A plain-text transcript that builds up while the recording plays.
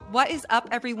What is up,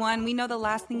 everyone? We know the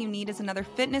last thing you need is another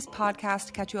fitness podcast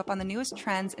to catch you up on the newest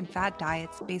trends and fad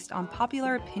diets based on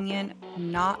popular opinion,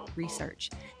 not research.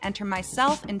 Enter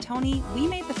myself and Tony. We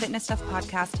made the Fitness Stuff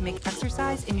podcast to make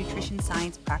exercise and nutrition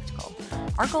science practical.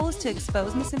 Our goal is to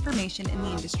expose misinformation in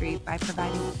the industry by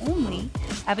providing only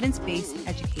evidence-based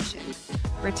education.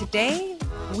 For today,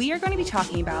 we are going to be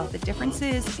talking about the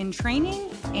differences in training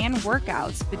and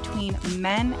workouts between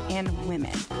men and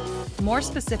women. More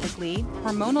specifically,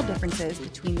 hormonal differences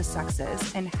between the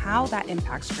sexes and how that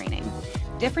impacts training.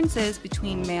 Differences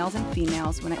between males and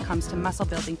females when it comes to muscle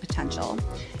building potential.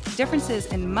 Differences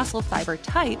in muscle fiber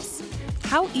types,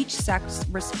 how each sex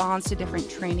responds to different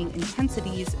training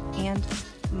intensities, and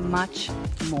much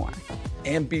more.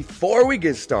 And before we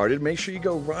get started, make sure you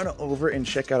go run over and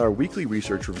check out our weekly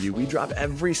research review. We drop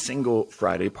every single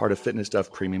Friday, part of Fitness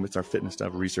Stuff Premium. It's our Fitness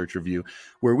Stuff research review,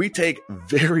 where we take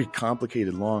very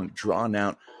complicated, long,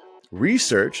 drawn-out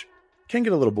research. Can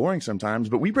get a little boring sometimes,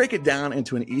 but we break it down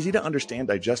into an easy-to-understand,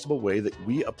 digestible way that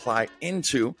we apply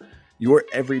into your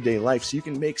everyday life so you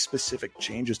can make specific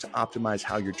changes to optimize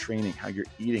how you're training, how you're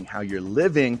eating, how you're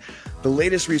living. The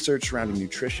latest research surrounding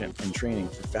nutrition and training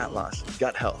for fat loss,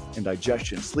 gut health and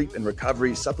digestion, sleep and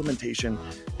recovery, supplementation,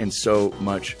 and so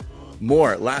much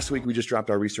more. Last week, we just dropped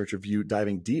our research review,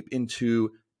 diving deep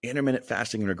into intermittent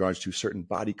fasting in regards to certain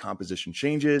body composition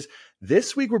changes.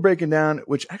 This week, we're breaking down,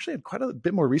 which actually had quite a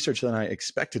bit more research than I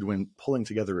expected when pulling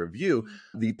together a review,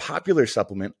 the popular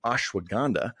supplement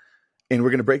ashwagandha. And we're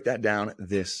going to break that down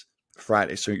this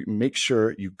Friday. So make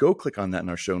sure you go click on that in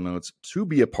our show notes to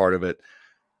be a part of it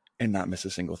and not miss a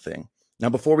single thing. Now,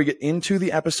 before we get into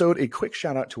the episode, a quick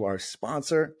shout out to our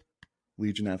sponsor,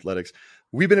 Legion Athletics.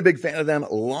 We've been a big fan of them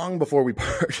long before we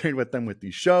partnered with them with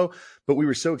the show, but we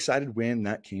were so excited when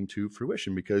that came to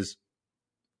fruition because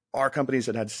our companies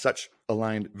had such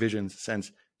aligned visions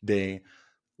since day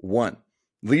one.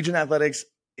 Legion Athletics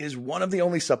is one of the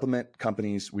only supplement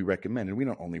companies we recommend. And we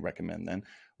don't only recommend them.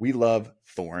 We love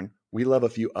Thorne. We love a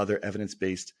few other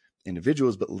evidence-based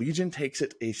individuals, but Legion takes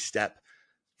it a step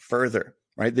further,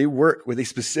 right? They work with a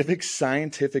specific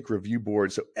scientific review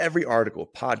board. So every article,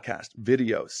 podcast,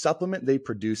 video, supplement they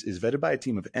produce is vetted by a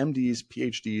team of MDs,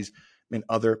 PhDs, and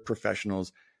other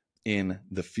professionals in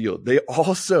the field. They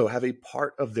also have a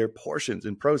part of their portions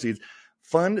and proceeds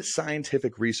fund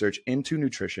scientific research into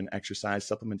nutrition, exercise,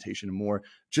 supplementation, and more,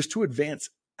 just to advance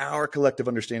our collective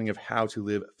understanding of how to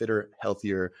live fitter,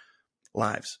 healthier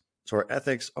lives. So our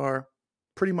ethics are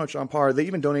pretty much on par. They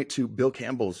even donate to Bill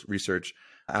Campbell's research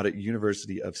out at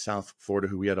University of South Florida,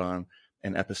 who we had on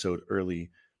an episode early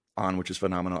on, which is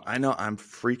phenomenal. I know I'm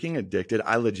freaking addicted.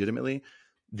 I legitimately,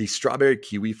 the strawberry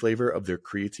kiwi flavor of their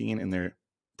creatine and their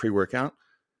pre-workout,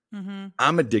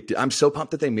 I'm addicted. I'm so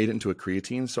pumped that they made it into a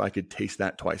creatine so I could taste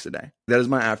that twice a day. That is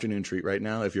my afternoon treat right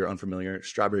now. If you're unfamiliar,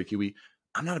 strawberry kiwi.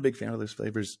 I'm not a big fan of those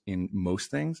flavors in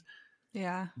most things.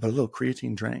 Yeah. But a little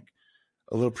creatine drink,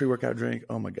 a little pre-workout drink.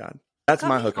 Oh my God. That's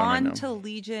my hook on right now. To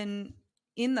Legion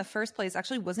in the first place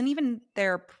actually wasn't even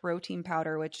their protein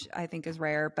powder, which I think is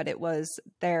rare, but it was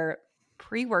their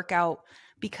pre-workout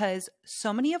because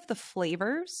so many of the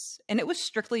flavors, and it was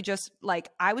strictly just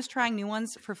like I was trying new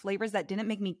ones for flavors that didn't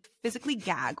make me physically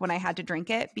gag when I had to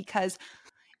drink it because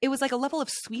it was like a level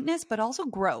of sweetness, but also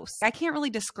gross. I can't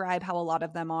really describe how a lot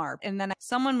of them are. And then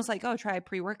someone was like, oh, try a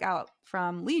pre-workout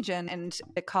from Legion. And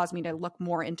it caused me to look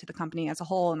more into the company as a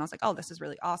whole. And I was like, oh, this is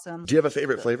really awesome. Do you have a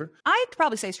favorite flavor? I'd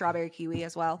probably say strawberry kiwi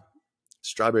as well.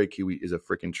 Strawberry kiwi is a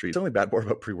freaking treat. The only bad part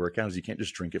about pre-workout is you can't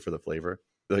just drink it for the flavor.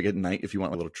 Like at night, if you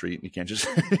want a little treat, you can't just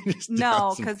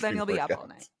no, because then you'll be up all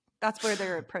night. That's where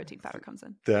their protein powder comes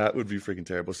in. That would be freaking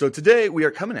terrible. So today we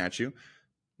are coming at you.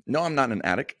 No, I'm not in an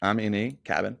attic. I'm in a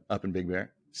cabin up in Big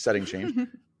Bear. Setting change.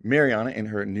 Mariana in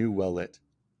her new well-lit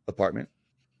apartment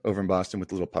over in Boston with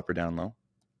the little pupper down low.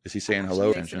 Is he saying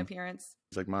hello? Makes an appearance.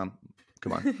 He's like, Mom,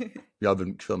 come on. Y'all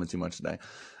been filming too much today.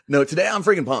 No, today I'm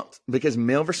freaking pumped because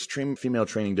male versus female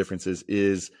training differences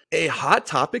is a hot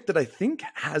topic that I think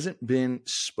hasn't been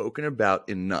spoken about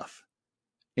enough,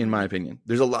 in my opinion.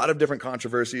 There's a lot of different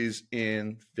controversies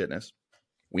in fitness.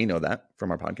 We know that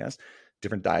from our podcast.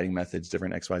 Different dieting methods,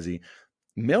 different XYZ.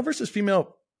 Male versus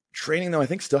female training, though, I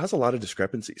think still has a lot of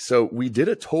discrepancy. So we did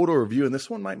a total review, and this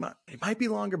one might be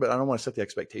longer, but I don't want to set the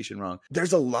expectation wrong.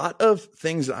 There's a lot of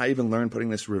things that I even learned putting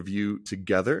this review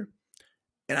together.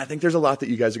 And I think there's a lot that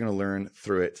you guys are going to learn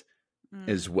through it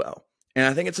as well. And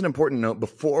I think it's an important note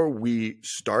before we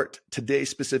start today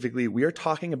specifically, we are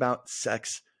talking about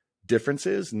sex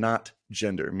differences, not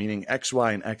gender, meaning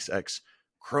XY and XX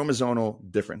chromosomal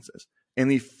differences and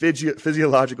the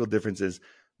physiological differences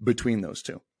between those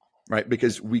two, right?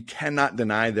 Because we cannot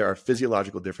deny there are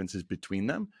physiological differences between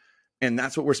them. And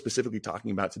that's what we're specifically talking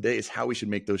about today, is how we should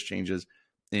make those changes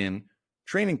in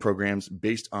training programs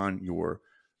based on your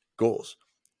goals.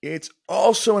 It's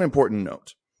also an important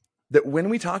note that when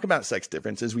we talk about sex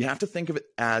differences, we have to think of it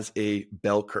as a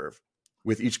bell curve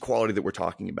with each quality that we're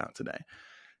talking about today.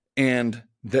 And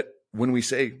that when we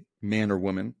say man or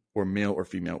woman or male or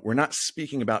female, we're not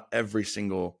speaking about every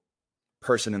single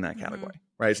person in that category,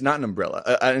 right? It's not an umbrella.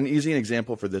 An easy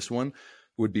example for this one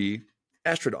would be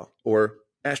estradiol or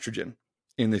estrogen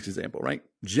in this example, right?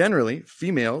 Generally,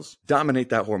 females dominate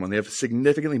that hormone. They have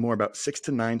significantly more, about 6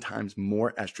 to 9 times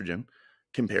more estrogen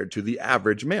compared to the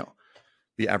average male.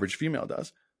 The average female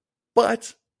does.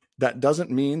 But that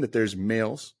doesn't mean that there's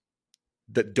males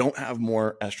that don't have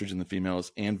more estrogen than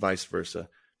females and vice versa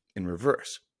in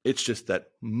reverse. It's just that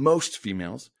most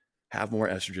females have more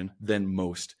estrogen than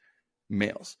most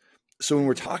males. So when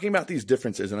we're talking about these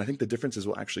differences, and I think the differences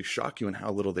will actually shock you in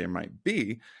how little they might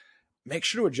be, make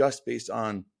sure to adjust based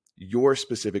on your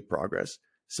specific progress,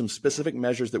 some specific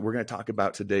measures that we're going to talk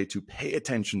about today to pay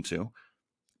attention to,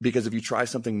 because if you try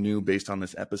something new based on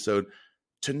this episode,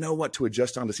 to know what to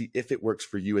adjust on to see if it works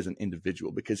for you as an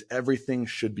individual, because everything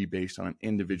should be based on an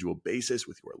individual basis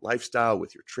with your lifestyle,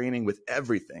 with your training, with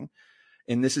everything.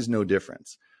 And this is no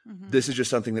difference. This is just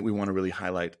something that we want to really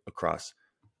highlight across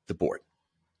the board.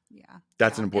 Yeah.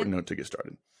 That's an important note to get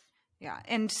started. Yeah.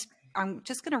 And I'm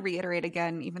just going to reiterate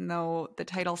again, even though the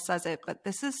title says it, but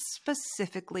this is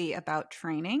specifically about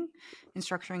training and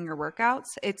structuring your workouts.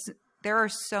 There are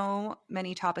so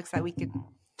many topics that we could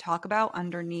talk about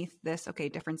underneath this,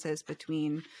 differences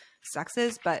between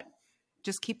sexes, but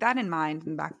just keep that in mind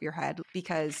in the back of your head,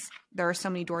 because there are so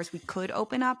many doors we could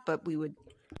open up, but we would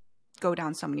go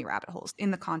down so many rabbit holes in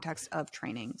the context of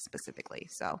training specifically.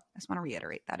 So I just want to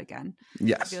reiterate that again.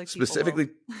 Yes, like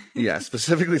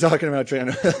specifically talking about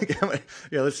training.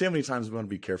 Yeah, let's see how many times we want to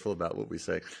be careful about what we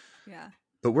say. Yeah.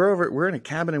 But we're in a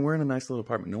cabin and we're in a nice little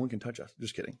apartment. No one can touch us.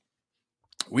 Just kidding.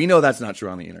 We know that's not true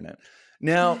on the internet.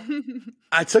 Now,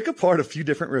 I took apart a few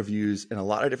different reviews and a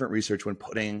lot of different research when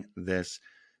putting this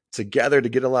together to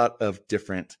get a lot of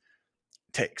different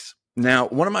takes. Now,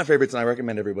 one of my favorites, and I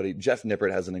recommend everybody, Jeff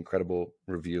Nippert has an incredible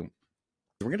review.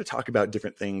 We're going to talk about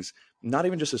different things, not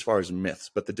even just as far as myths,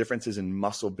 but the differences in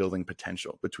muscle building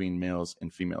potential between males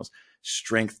and females,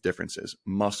 strength differences,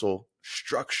 muscle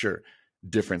structure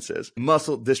differences,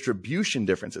 muscle distribution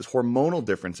differences, hormonal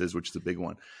differences, which is a big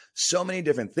one. So many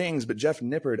different things, but Jeff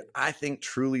Nippert, I think,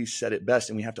 truly said it best,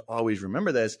 and we have to always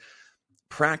remember this.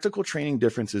 Practical training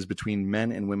differences between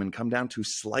men and women come down to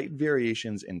slight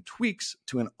variations and tweaks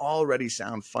to an already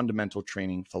sound fundamental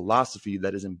training philosophy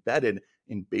that is embedded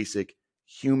in basic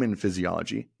human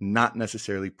physiology, not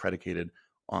necessarily predicated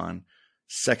on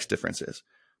sex differences.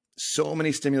 So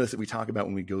many stimulus that we talk about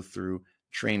when we go through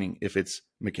training, if it's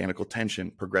mechanical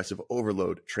tension, progressive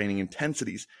overload, training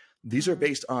intensities, these are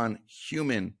based on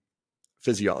human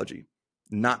physiology,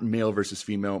 not male versus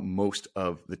female most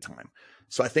of the time.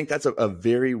 So I think that's a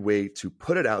very way to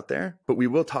put it out there, but we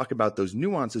will talk about those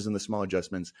nuances and the small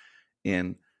adjustments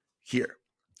in here.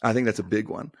 I think that's a big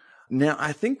one. Now,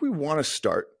 I think we want to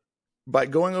start by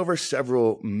going over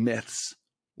several myths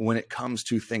when it comes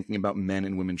to thinking about men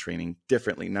and women training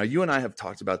differently. Now, you and I have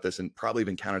talked about this and probably have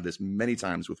encountered this many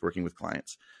times with working with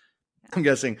clients. I'm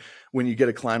guessing when you get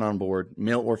a client on board,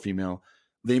 male or female,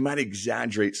 they might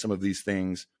exaggerate some of these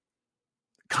things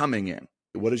coming in.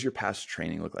 What does your past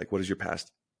training look like? What does your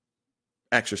past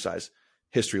exercise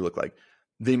history look like?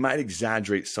 They might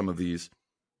exaggerate some of these.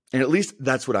 And at least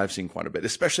that's what I've seen quite a bit,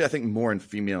 especially I think more in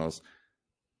females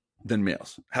than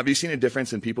males. Have you seen a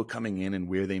difference in people coming in and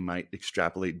where they might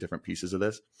extrapolate different pieces of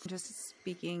this? Just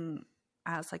speaking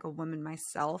as like a woman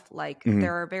myself,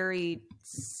 there are very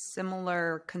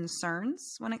similar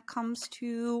concerns when it comes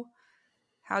to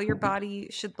how your body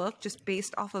should look, just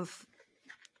based off of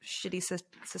shitty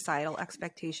societal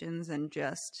expectations and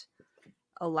just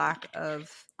a lack of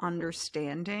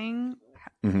understanding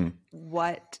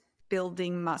what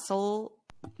building muscle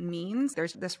means.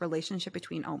 There's this relationship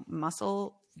between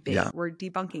muscle, big. Yeah. We're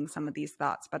debunking some of these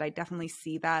thoughts, but I definitely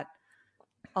see that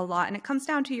a lot. And it comes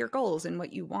down to your goals and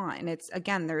what you want. And it's,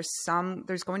 again, there's going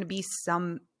to be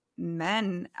some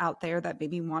men out there that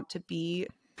maybe want to be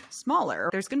smaller.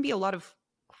 There's going to be a lot of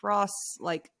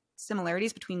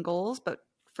similarities between goals, but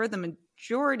for the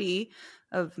majority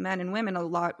of men and women, a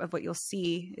lot of what you'll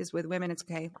see is with women, it's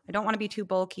okay, I don't want to be too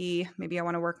bulky. Maybe I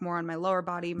want to work more on my lower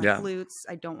body, my glutes.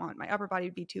 I don't want my upper body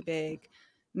to be too big.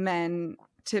 Men,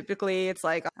 typically, it's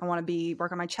like, I want to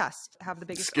work on my chest, have the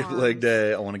biggest skip arms. leg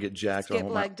day. I want to get jacked. Skip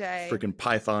leg day. Freaking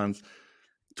pythons.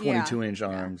 22-inch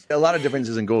arms, a lot of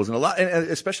differences in goals, and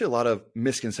especially a lot of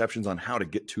misconceptions on how to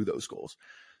get to those goals.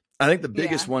 I think the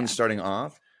biggest one starting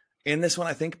off, and this one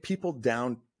I think people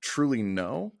down truly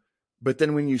know, but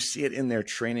then when you see it in their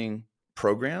training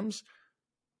programs,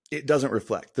 it doesn't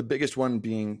reflect. The biggest one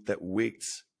being that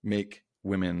weights make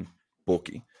women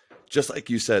bulky. Just like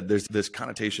you said, there's this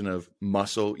connotation of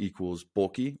muscle equals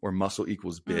bulky or muscle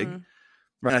equals big.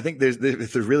 Right. I think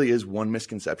if there really is one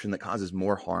misconception that causes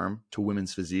more harm to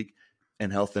women's physique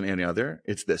and health than any other,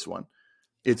 it's this one.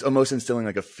 It's almost instilling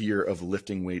like a fear of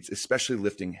lifting weights, especially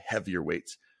lifting heavier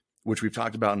weights, which we've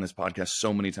talked about in this podcast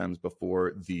so many times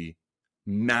before, the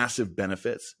massive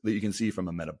benefits that you can see from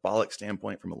a metabolic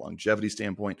standpoint, from a longevity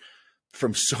standpoint,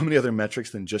 from so many other metrics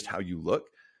than just how you look,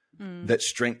 that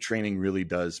strength training really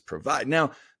does provide.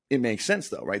 Now, it makes sense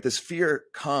though, right? This fear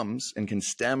comes and can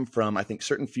stem from, I think,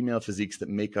 certain female physiques that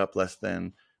make up less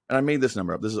than, and I made this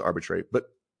number up, this is arbitrary, but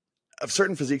of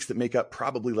certain physiques that make up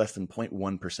probably less than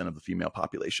 0.1% of the female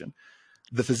population.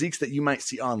 The physiques that you might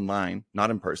see online,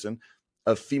 not in person,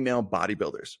 of female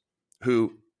bodybuilders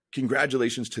who,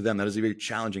 congratulations to them. That is a very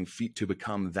challenging feat to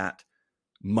become that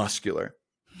muscular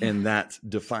and that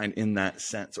defined in that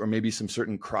sense, or maybe some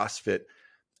certain CrossFit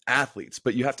athletes.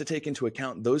 But you have to take into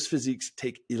account those physiques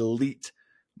take elite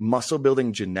muscle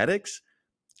building genetics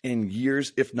and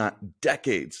years, if not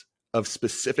decades, of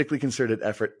specifically concerted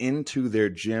effort into their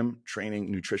gym training,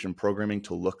 nutrition programming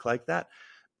to look like that.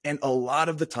 And a lot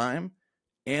of the time,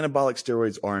 anabolic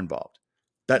steroids are involved.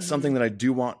 That's something that I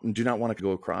do not want to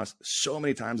go across so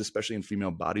many times, especially in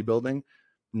female bodybuilding.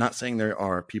 Not saying there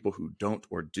are people who don't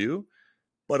or do,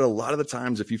 but a lot of the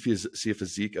times, if you see a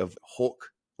physique of Hulk,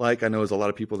 like I know there's a lot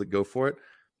of people that go for it.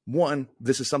 One,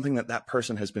 this is something that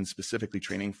person has been specifically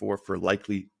training for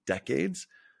likely decades.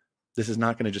 This is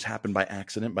not going to just happen by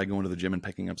accident by going to the gym and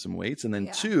picking up some weights. And then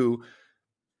two,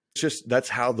 just that's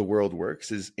how the world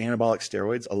works, is anabolic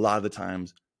steroids a lot of the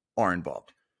times are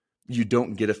involved. You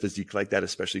don't get a physique like that,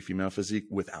 especially female physique,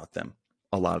 without them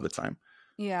a lot of the time.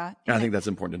 Yeah. And I think that's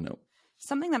important to note.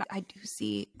 Something that I do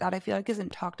see that I feel like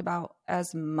isn't talked about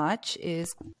as much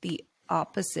is the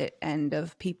opposite end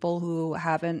of people who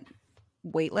haven't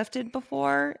weightlifted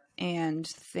before and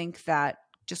think that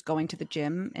just going to the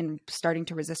gym and starting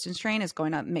to resistance train is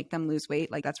going to make them lose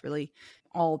weight. Like that's really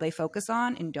all they focus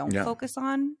on and don't focus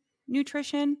on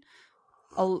nutrition.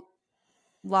 A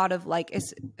lot of like,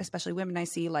 especially women I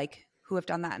see like who have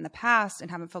done that in the past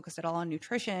and haven't focused at all on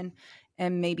nutrition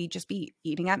and maybe just be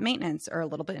eating at maintenance or a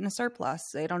little bit in a surplus.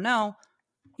 They don't know.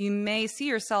 You may see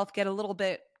yourself get a little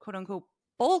bit quote unquote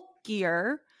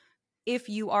bulkier if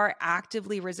you are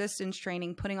actively resistance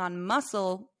training, putting on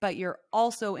muscle, but you're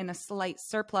also in a slight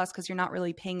surplus because you're not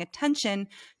really paying attention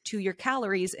to your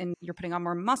calories and you're putting on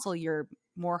more muscle. You're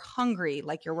more hungry,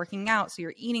 like you're working out. So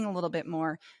you're eating a little bit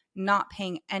more, not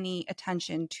paying any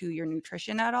attention to your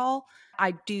nutrition at all.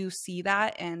 I do see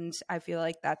that. And I feel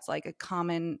like that's like a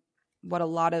common, what a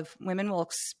lot of women will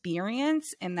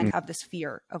experience and then have this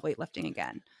fear of weightlifting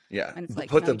again. Yeah. And it's like,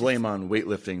 put the blame on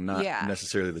weightlifting, not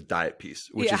necessarily the diet piece,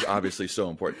 which is obviously so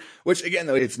important. Which again,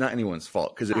 though, it's not anyone's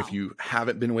fault. Because if you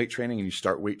haven't been weight training and you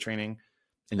start weight training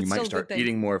and you might start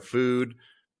eating more food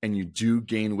and you do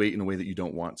gain weight in a way that you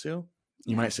don't want to,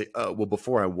 you might say, oh, well,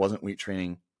 before I wasn't weight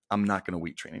training, I'm not going to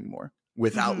weight train anymore,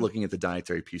 without looking at the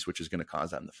dietary piece, which is going to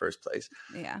cause that in the first place.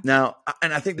 Yeah. Now,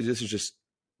 and I think that this is just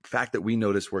fact that we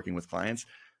notice working with clients.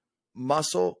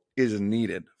 Muscle is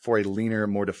needed for a leaner,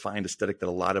 more defined aesthetic that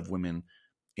a lot of women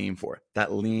aim for.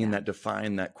 That lean, that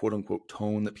defined, that quote unquote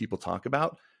tone that people talk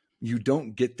about. You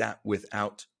don't get that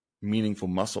without meaningful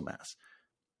muscle mass.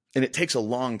 And it takes a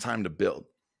long time to build.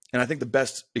 And I think the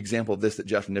best example of this that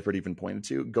Jeff Nippert even pointed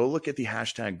to, go look at the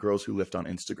hashtag girls who lift on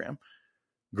Instagram,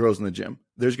 girls in the gym.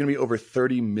 There's going to be over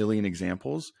 30 million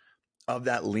examples of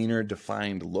that leaner,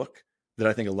 defined look that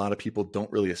I think a lot of people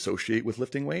don't really associate with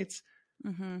lifting weights.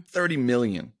 30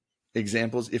 million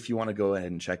examples if you want to go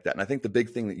ahead and check that. And I think the big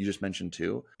thing that you just mentioned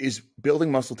too is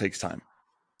building muscle takes time.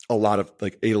 A lot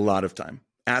of time.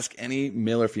 Ask any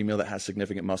male or female that has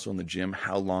significant muscle in the gym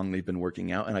how long they've been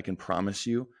working out. And I can promise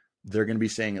you they're going to be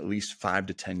saying at least 5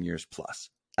 to 10 years plus,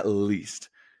 at least.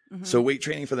 So weight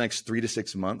training for the next 3 to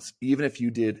 6 months, even if you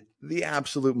did the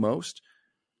absolute most,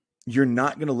 you're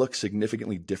not going to look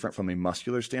significantly different from a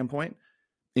muscular standpoint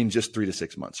in just 3 to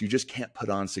 6 months. You just can't put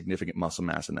on significant muscle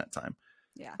mass in that time.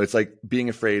 Yeah. It's like being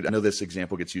afraid. I know this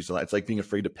example gets used a lot. It's like being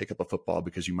afraid to pick up a football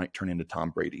because you might turn into Tom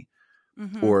Brady,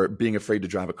 or being afraid to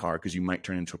drive a car because you might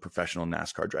turn into a professional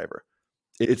NASCAR driver.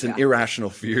 It's an irrational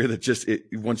fear that just,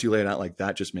 once you lay it out like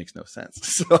that, just makes no sense.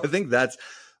 So I think that's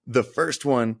the first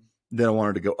one that I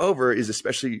wanted to go over, is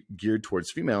especially geared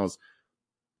towards females.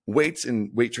 weights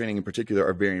and weight training in particular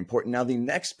are very important. Now, the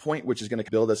next point, which is going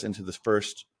to build us into the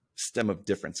first stem of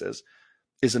differences,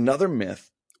 is another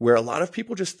myth where a lot of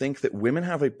people just think that women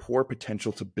have a poor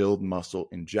potential to build muscle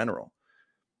in general.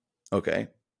 Okay,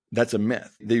 that's a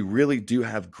myth. They really do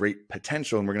have great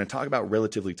potential, and we're going to talk about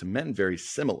relatively to men very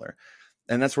similar.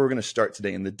 And that's where we're going to start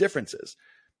today in the differences.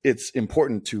 It's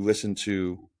important to listen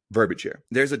to verbiage here.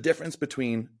 There's a difference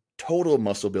between total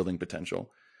muscle building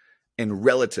potential and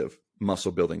relative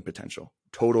muscle building potential,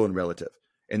 total and relative.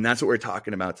 And that's what we're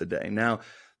talking about today. Now,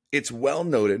 it's well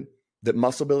noted that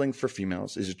muscle building for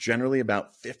females is generally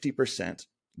about 50%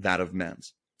 that of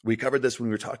men's. We covered this when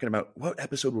we were talking about, what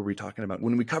episode were we talking about?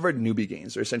 When we covered newbie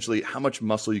gains, or essentially how much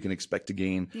muscle you can expect to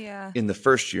gain in the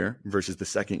first year versus the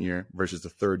second year versus the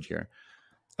third year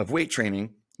of weight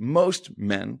training. Most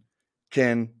men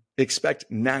can expect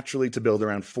naturally to build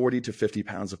around 40 to 50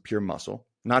 pounds of pure muscle,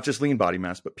 not just lean body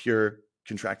mass, but pure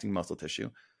contracting muscle tissue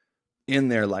in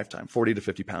their lifetime, 40 to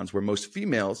 50 pounds, where most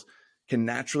females can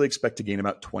naturally expect to gain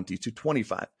about 20 to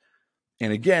 25.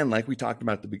 And again, like we talked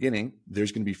about at the beginning,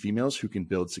 there's going to be females who can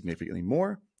build significantly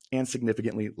more and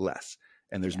significantly less.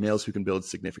 And there's males who can build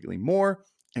significantly more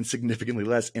and significantly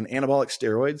less. And anabolic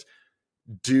steroids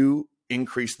do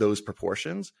increase those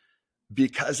proportions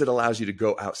because it allows you to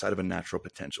go outside of a natural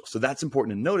potential. So that's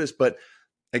important to notice. But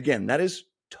again, that is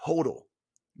total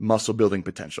muscle building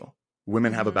potential.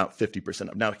 Women have about 50%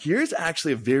 of. Now, here's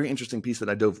actually a very interesting piece that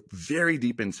I dove very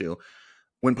deep into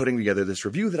when putting together this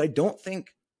review that I don't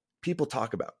think people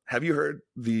talk about. Have you heard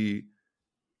the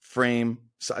frame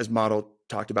size model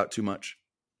talked about too much?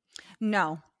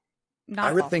 No, not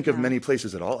I would think of many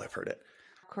places at all I've heard it.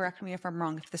 Correct me if I'm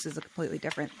wrong, if this is a completely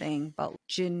different thing, but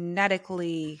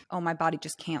genetically, my body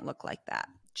just can't look like that.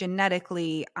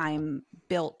 Genetically, I'm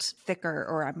built thicker,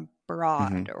 or I'm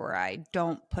broad, or I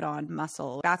don't put on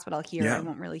muscle. That's what I'll hear. I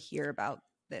won't really hear about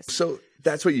this. So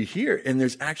that's what you hear. And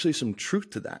there's actually some truth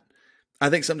to that. I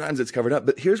think sometimes it's covered up,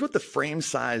 but here's what the frame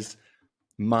size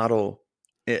model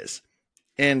is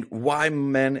and why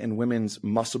men and women's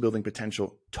muscle building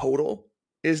potential total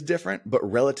is different, but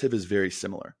relative is very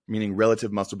similar, meaning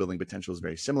relative muscle building potential is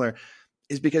very similar,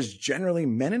 is because generally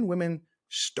men and women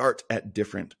start at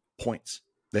different points.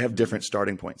 They have different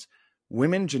starting points.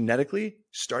 Women genetically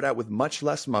start out with much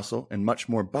less muscle and much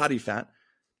more body fat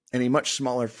and a much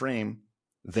smaller frame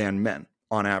than men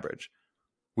on average.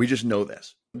 We just know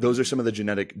this. Those are some of the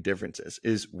genetic differences,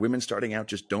 is women starting out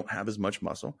just don't have as much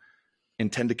muscle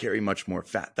and tend to carry much more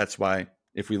fat. That's why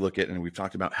if we look at, and we've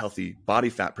talked about healthy body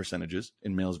fat percentages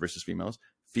in males versus females,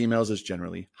 females is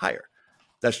generally higher.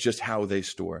 That's just how they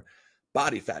store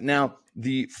body fat. Now,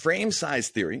 the frame size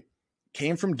theory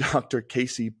came from Dr.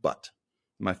 Casey Butt,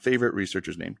 my favorite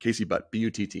researcher's name, Casey Butt,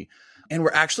 B-U-T-T. And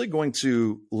we're actually going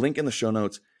to link in the show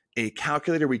notes a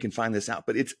calculator we can find this out,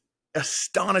 but it's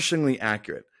astonishingly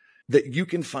accurate that you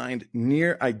can find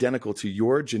near identical to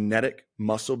your genetic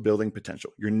muscle building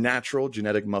potential, your natural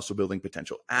genetic muscle building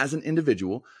potential as an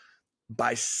individual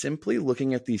by simply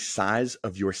looking at the size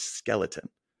of your skeleton,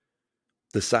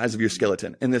 the size of your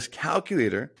skeleton. And this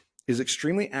calculator is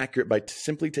extremely accurate by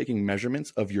simply taking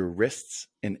measurements of your wrists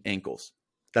and ankles.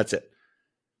 That's it.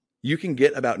 You can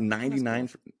get about 90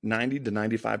 to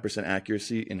 95%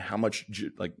 accuracy in how much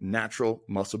natural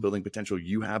muscle building potential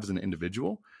you have as an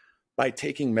individual by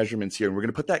taking measurements here. And we're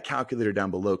going to put that calculator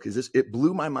down below because it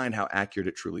blew my mind how accurate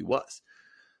it truly was.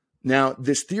 Now,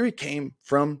 this theory came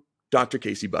from Dr.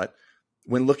 Casey Butt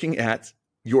when looking at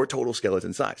your total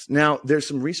skeleton size. Now, there's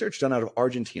some research done out of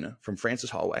Argentina from Francis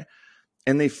Holloway,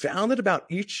 and they found that about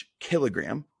each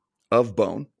kilogram of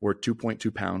bone, or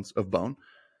 2.2 pounds of bone,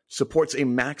 supports a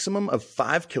maximum of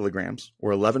 5 kilograms,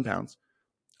 or 11 pounds,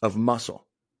 of muscle,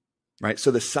 right?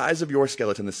 So the size of your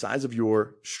skeleton, the size of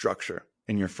your structure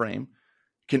in your frame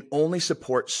can only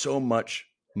support so much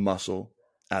muscle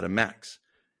at a max.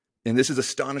 And this is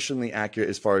astonishingly accurate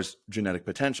as far as genetic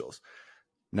potentials.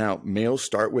 Now, males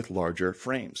start with larger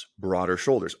frames, broader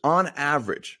shoulders. On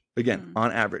average,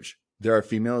 on average, there are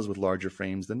females with larger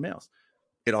frames than males.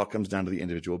 It all comes down to the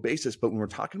individual basis. But when we're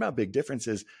talking about big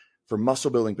differences for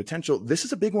muscle building potential, this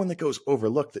is a big one that goes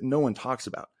overlooked that no one talks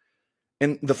about.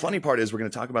 And the funny part is, we're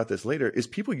going to talk about this later, is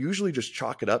people usually just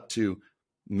chalk it up to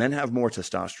men have more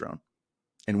testosterone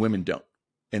and women don't.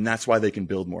 And that's why they can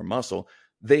build more muscle.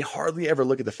 They hardly ever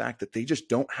look at the fact that they just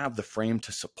don't have the frame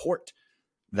to support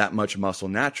that much muscle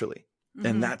naturally.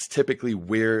 And that's typically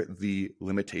where the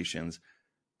limitations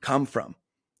come from.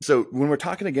 So when we're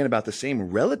talking again about the same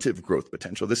relative growth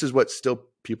potential, this is what still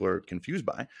people are confused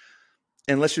by.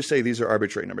 And let's just say these are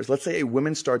arbitrary numbers. Let's say a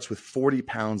woman starts with 40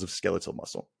 pounds of skeletal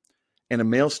muscle and a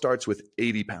male starts with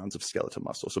 80 pounds of skeletal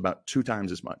muscle. So about 2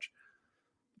 times as much.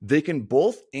 they can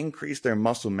both increase their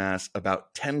muscle mass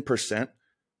about 10%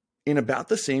 in about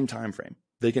the same time frame.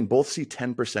 They can both see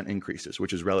 10% increases,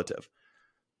 which is relative.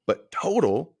 But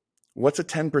total, what's a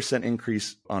 10%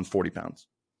 increase on 40 pounds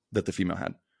that the female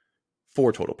had?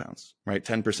 4 total pounds, right?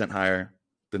 10% higher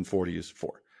than 40 is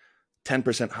 4.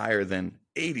 10% higher than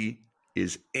 80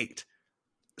 is 8.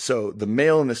 So the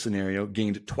male in this scenario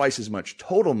gained twice as much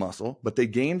total muscle, but they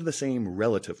gained the same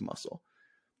relative muscle.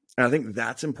 And I think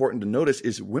that's important to notice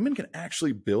is women can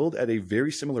actually build at a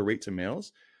very similar rate to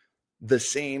males the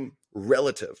same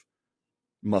relative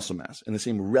muscle mass and the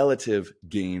same relative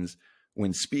gains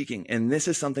when speaking. And this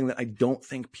is something that I don't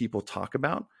think people talk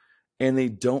about and they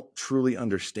don't truly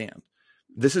understand.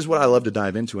 This is what I love to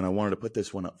dive into, and I wanted to put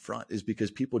this one up front, is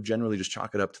because people generally just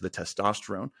chalk it up to the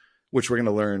testosterone, which we're going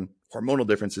to learn hormonal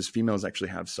differences. Females actually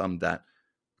have some that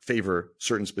favor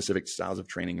certain specific styles of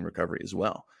training and recovery as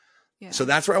well. Yeah. So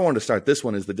that's where I wanted to start this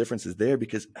one, is the differences there,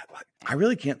 because I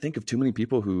really can't think of too many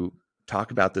people who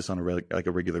talk about this on a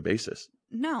regular basis.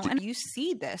 No, and you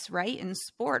see this, right, in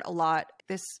sport a lot.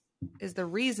 This is the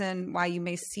reason why you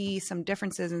may see some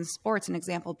differences in sports, an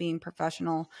example being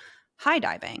professional high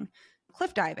diving.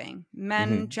 Cliff diving,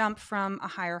 men jump from a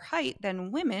higher height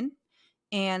than women.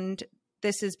 And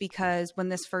this is because when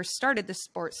this first started, the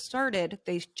sport started,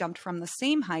 they jumped from the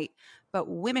same height, but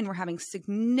women were having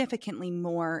significantly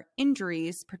more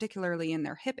injuries, particularly in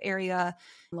their hip area,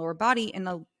 lower body.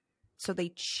 So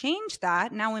they changed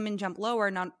that. Now women jump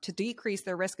lower, not to decrease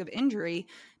their risk of injury,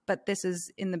 but this is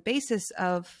in the basis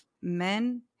of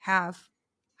men have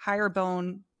higher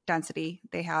bone density.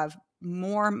 They have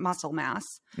more muscle mass.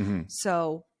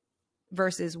 So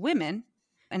versus women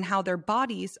and how their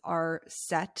bodies are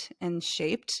set and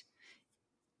shaped,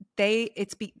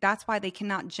 that's why they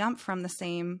cannot jump from the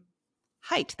same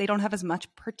height. They don't have as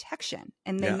much protection,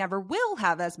 and they never will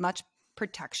have as much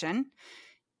protection.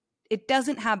 It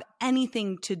doesn't have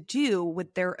anything to do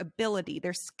with their ability,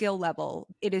 their skill level.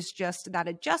 It is just that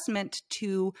adjustment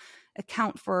to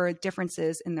account for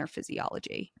differences in their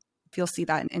physiology. You'll see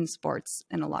that in sports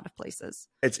in a lot of places.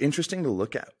 It's interesting to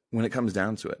look at when it comes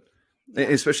down to it,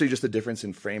 especially just the difference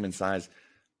in frame and size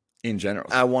in general.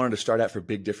 I wanted to start out for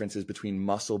big differences between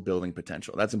muscle building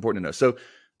potential. That's important to know. So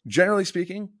generally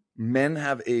speaking, men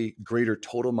have a greater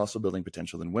total muscle building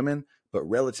potential than women, but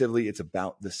relatively it's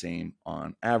about the same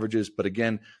on averages. But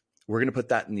again, we're going to put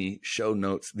that in the show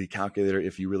notes, the calculator,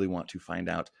 if you really want to find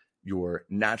out your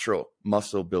natural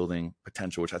muscle building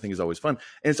potential, which I think is always fun.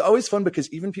 And it's always fun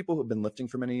because even people who have been lifting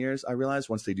for many years, I realize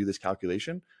once they do this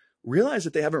calculation, realize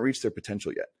that they haven't reached their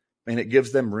potential yet. And it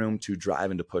gives them room to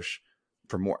drive and to push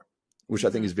for more, which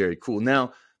I think is very cool.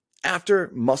 Now,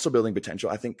 after muscle building potential,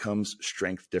 I think comes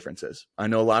strength differences. I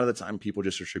know a lot of the time people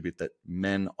just attribute that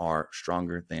men are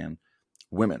stronger than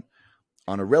women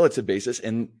on a relative basis,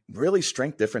 and really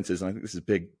strength differences, and I think this is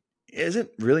big, isn't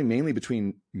really mainly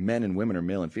between men and women or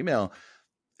male and female.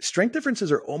 Strength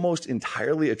differences are almost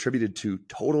entirely attributed to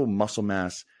total muscle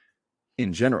mass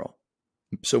in general.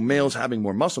 So males having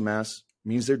more muscle mass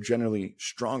means they're generally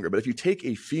stronger. But if you take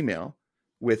a female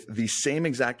with the same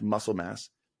exact muscle mass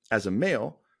as a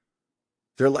male,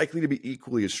 they're likely to be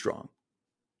equally as strong.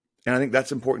 And I think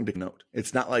that's important to note.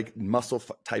 It's not like muscle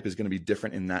type is going to be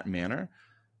different in that manner.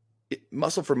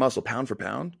 Muscle for muscle, pound for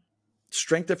pound,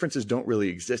 strength differences don't really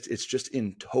exist. It's just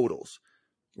in totals.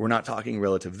 We're not talking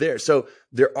relative there. So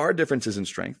there are differences in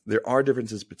strength. There are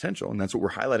differences in potential, and that's what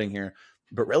we're highlighting here,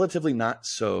 but relatively not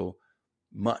so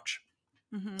much.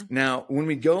 Now, when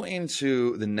we go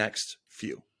into the next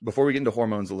few, before we get into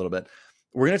hormones a little bit,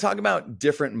 we're going to talk about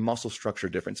different muscle structure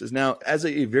differences. Now, as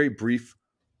a very brief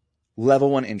level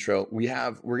 1 intro,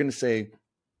 we're going to say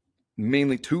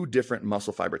mainly 2 different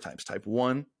muscle fiber types. Type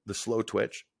 1, the slow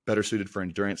twitch, better suited for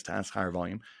endurance tasks, higher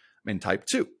volume. And type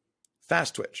 2,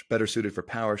 fast twitch, better suited for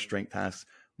power, strength tasks,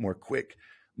 more quick,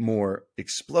 more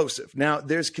explosive. Now,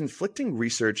 there's conflicting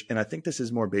research, and I think this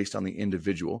is more based on the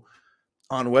individual,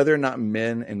 on whether or not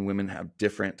men and women have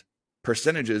different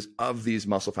percentages of these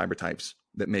muscle fiber types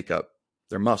that make up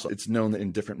their muscle. It's known that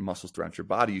in different muscles throughout your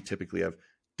body, you typically have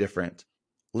different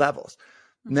levels.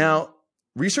 Now,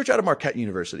 research out of Marquette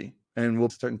University, and we'll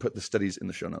start and put the studies in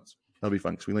the show notes. That'll be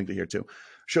fun because we linked it here too,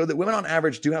 showed that women on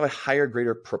average do have a higher,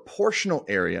 greater proportional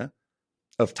area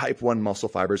of type 1 muscle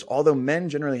fibers, although men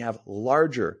generally have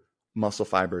larger muscle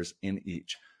fibers in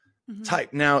each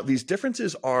type. Now, these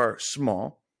differences are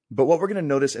small, but what we're going to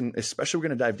notice, and especially we're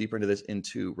going to dive deeper into this,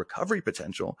 into recovery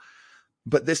potential,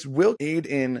 but this will aid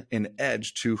in an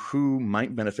edge to who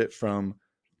might benefit from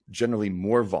generally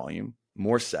more volume,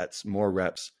 more sets, more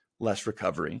reps, less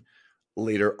recovery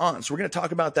later on. So we're going to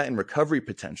talk about that in recovery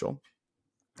potential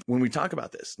when we talk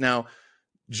about this. Now,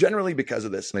 generally because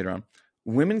of this later on,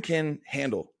 women can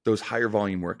handle those higher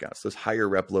volume workouts, those higher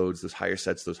rep loads, those higher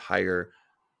sets, those higher,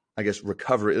 I guess,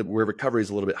 recovery, where recovery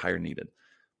is a little bit higher needed.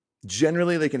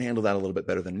 Generally, they can handle that a little bit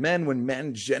better than men, when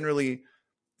men generally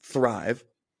thrive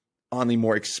on the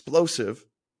more explosive,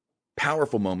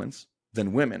 powerful moments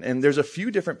than women. And there's a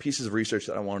few different pieces of research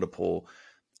that I wanted to pull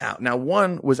out. Now,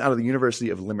 one was out of the University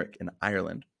of Limerick in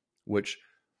Ireland, which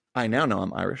I now know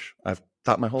I'm Irish. I've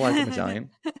thought my whole life I'm Italian.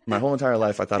 My whole entire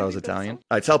life, I thought I was Italian.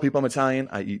 I tell people I'm Italian.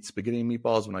 I eat spaghetti and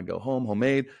meatballs when I go home,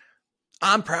 homemade.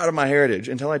 I'm proud of my heritage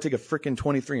until I take a freaking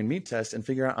 23andMe test and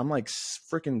figure out I'm like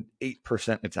freaking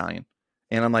 8% Italian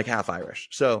and I'm like half Irish.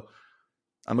 So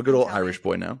I'm a good old Irish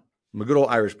boy now.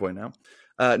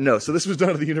 No, so this was done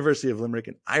at the University of Limerick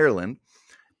in Ireland,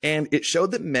 and it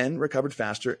showed that men recovered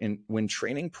faster when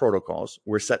training protocols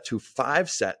were set to 5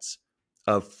 sets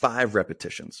of 5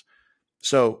 repetitions.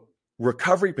 So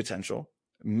recovery potential,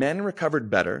 men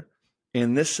recovered better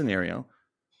in this scenario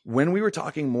when we were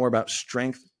talking more about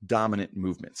strength dominant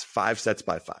movements, 5 sets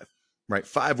by 5, right?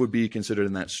 5 would be considered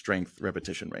in that strength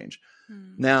repetition range.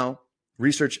 Now,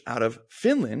 research out of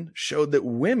Finland showed that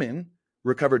women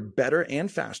recovered better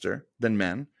and faster than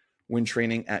men when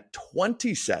training at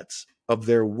 20 sets of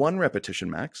their 1 repetition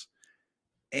max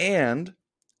and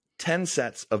 10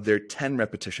 sets of their 10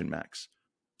 repetition max.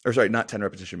 Or sorry, not 10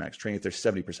 repetition max, training at their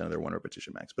 70% of their 1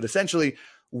 repetition max. But essentially,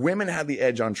 women had the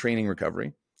edge on training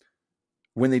recovery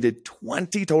when they did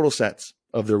 20 total sets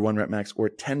of their 1 rep max, or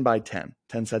 10 by 10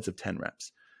 sets of 10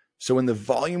 reps. So when the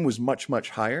volume was much,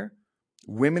 much higher,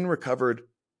 women recovered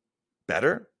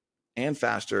better and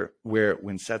faster, where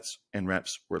when sets and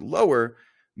reps were lower,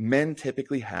 men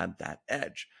typically had that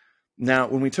edge. Now,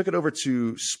 when we took it over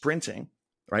to sprinting,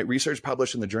 right, research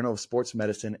published in the Journal of Sports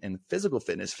Medicine and Physical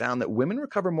Fitness found that women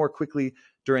recover more quickly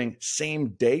during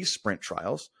same-day sprint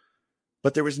trials,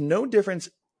 but there was no difference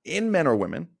in men or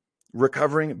women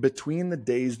recovering between the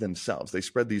days themselves. They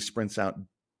spread these sprints out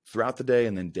throughout the day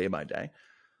and then day by day.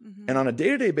 And on a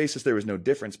day-to-day basis, there was no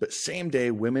difference, but same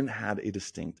day, women had a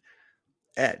distinct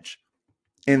edge.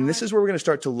 And this is where we're going to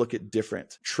start to look at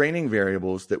different training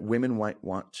variables that women might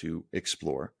want to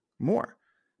explore more,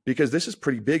 because this is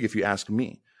pretty big if you ask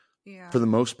me, for the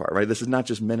most part, right? This is not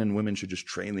just men and women should just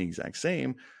train the exact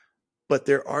same, but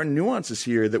there are nuances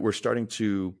here that we're starting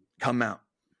to come out.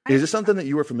 Is this something that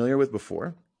you were familiar with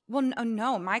before? Well,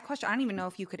 no, my question, I don't even know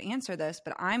if you could answer this,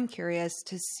 but I'm curious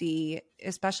to see,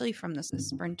 especially from this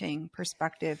sprinting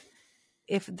perspective,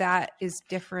 if that is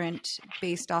different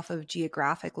based off of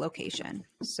geographic location.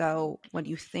 So when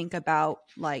you think about,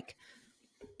 like,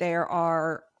 there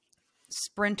are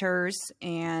sprinters,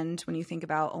 and when you think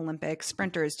about Olympic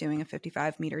sprinters doing a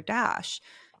 55-meter dash,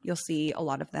 you'll see a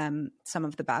lot of them, some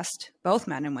of the best, both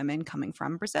men and women, coming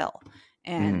from Brazil.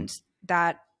 And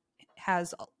that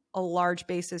has a large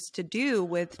basis to do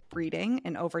with breeding,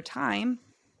 and over time,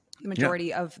 the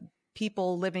majority of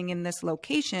people living in this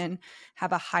location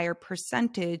have a higher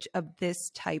percentage of this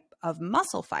type of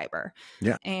muscle fiber.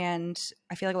 And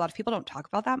I feel like a lot of people don't talk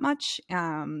about that much.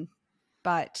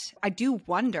 But I do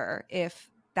wonder if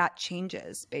that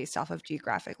changes based off of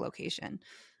geographic location.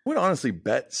 I would honestly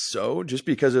bet so, just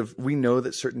because we know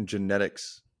that certain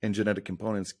genetics and genetic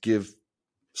components give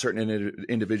certain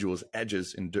individuals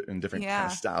edges in different kind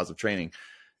of styles of training.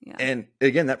 And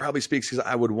again, that probably speaks, because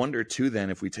I would wonder too, then,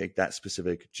 if we take that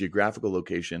specific geographical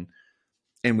location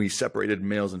and we separated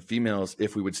males and females,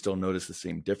 if we would still notice the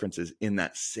same differences in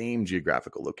that same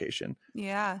geographical location.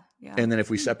 And then if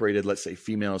we separated, let's say,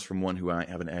 females from one who might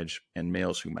have an edge and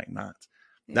males who might not,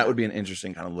 that would be an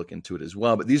interesting kind of look into it as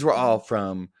well. But these were all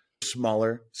from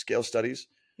smaller scale studies,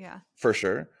 for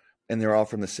sure. And they're all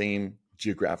from the same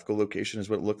geographical location is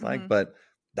what it looked like. But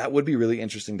that would be really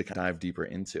interesting to dive deeper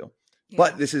into.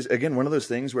 But this is, again, one of those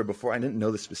things where before I didn't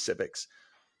know the specifics.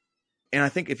 And I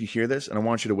think if you hear this, and I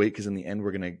want you to wait, because in the end,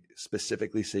 we're going to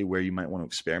specifically say where you might want to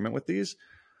experiment with these.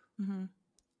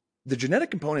 The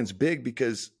genetic component's big,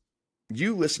 because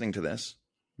you listening to this,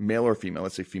 male or female,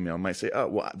 let's say female, might say, oh,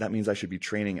 well, that means I should be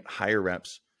training at higher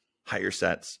reps, higher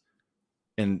sets,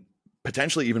 and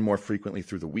potentially even more frequently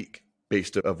through the week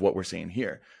based of what we're saying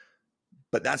here.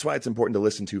 But that's why it's important to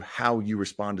listen to how you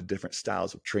respond to different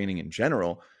styles of training in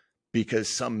general, because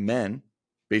some men,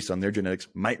 based on their genetics,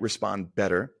 might respond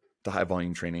better to high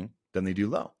volume training than they do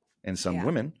low. And some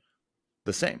women,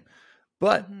 the same.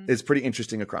 But it's pretty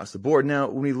interesting across the board. Now,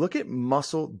 when we look at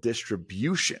muscle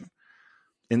distribution,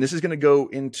 and this is going to go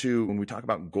into when we talk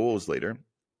about goals later,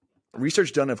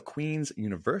 research done of Queen's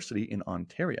University in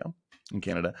Ontario, in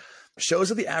Canada, shows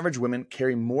that the average women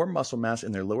carry more muscle mass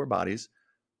in their lower bodies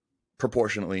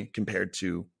proportionately compared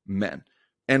to men.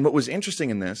 And what was interesting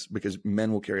in this, because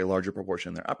men will carry a larger proportion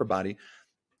in their upper body,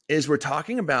 is we're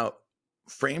talking about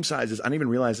frame sizes. I didn't even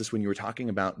realize this when you were talking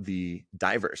about the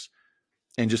divers,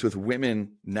 and just with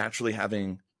women naturally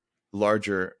having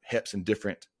larger hips and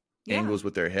different angles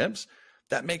with their hips,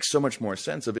 that makes so much more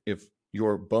sense of if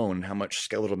your bone, how much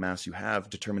skeletal mass you have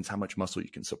determines how much muscle you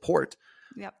can support.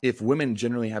 Yep. If women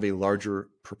generally have a larger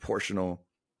proportional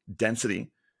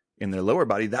density in their lower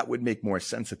body, that would make more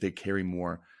sense that they carry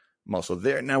more muscle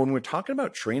there. Now, when we're talking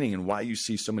about training and why you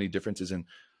see so many differences in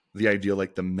the ideal,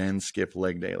 like the men skip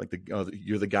leg day, like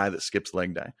you're the guy that skips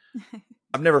leg day.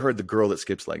 I've never heard the girl that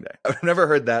skips leg day. I've never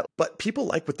heard that, but people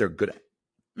like what they're good at.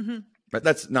 Mm-hmm. Right?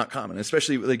 That's not common,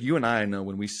 especially like you and I know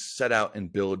when we set out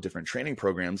and build different training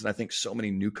programs. And I think so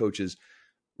many new coaches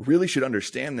really should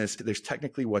understand this. There's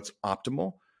technically what's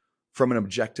optimal from an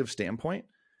objective standpoint.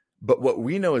 But what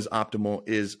we know is optimal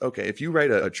is, okay, if you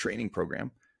write a training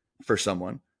program for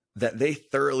someone that they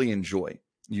thoroughly enjoy,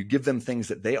 you give them things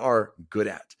that they are good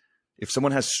at. If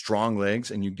someone has strong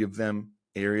legs and you give them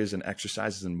areas and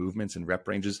exercises and movements and rep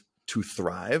ranges to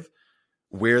thrive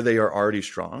where they are already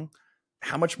strong,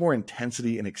 how much more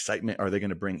intensity and excitement are they going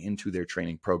to bring into their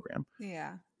training program?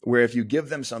 Yeah. Where if you give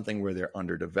them something where they're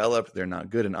underdeveloped, they're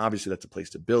not good, and obviously that's a place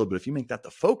to build. But if you make that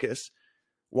the focus,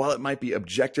 while it might be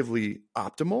objectively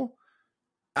optimal,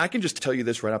 I can just tell you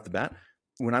this right off the bat.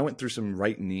 When I went through some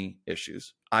right knee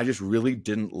issues, I just really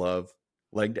didn't love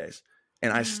leg days.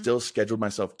 And I still scheduled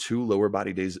myself 2 lower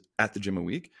body days at the gym a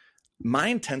week. My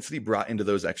intensity brought into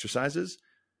those exercises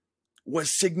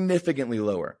was significantly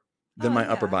lower than my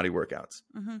upper body workouts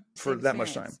for that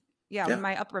much time. Yeah, with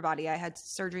my upper body, I had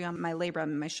surgery on my labrum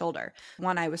and my shoulder.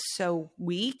 One, I was so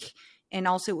weak, and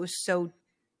also it was so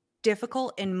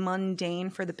difficult and mundane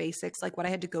for the basics. Like what I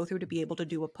had to go through to be able to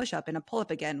do a push-up and a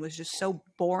pull-up again was just so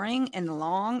boring and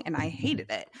long, and I hated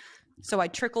it. So I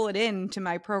trickle it into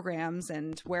my programs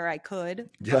and where I could.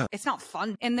 Yeah. It's not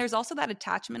fun. And there's also that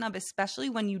attachment of, especially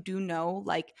when you do know,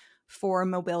 like for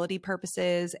mobility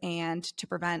purposes and to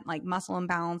prevent like muscle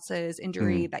imbalances,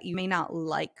 injury, that you may not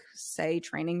like, say,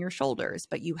 training your shoulders,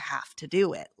 but you have to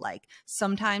do it. Like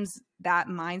sometimes that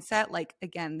mindset, like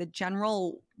again, the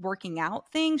general working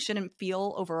out thing shouldn't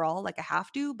feel overall like a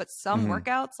have to, but some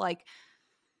workouts, like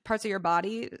parts of your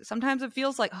body, sometimes it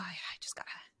feels like, oh, I just gotta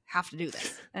have to do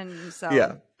this. And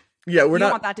so we're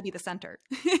not want that to be the center.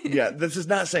 This is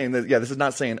not saying that. This is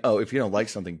not saying, oh, if you don't like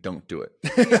something, don't do it.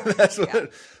 That's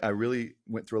what I really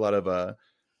went through a lot of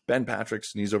Ben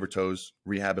Patrick's knees over toes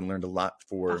rehab and learned a lot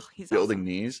for building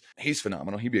knees. He's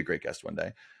phenomenal. He'd be a great guest one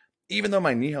day. Even though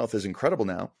my knee health is incredible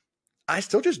now, I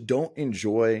still just don't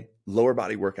enjoy lower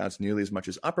body workouts nearly as much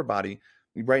as upper body.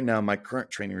 Right now, my current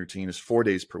training routine is 4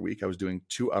 days per week. I was doing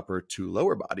 2 upper, 2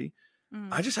 lower body.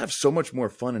 I just have so much more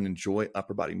fun and enjoy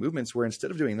upper body movements, where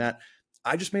instead of doing that,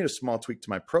 I just made a small tweak to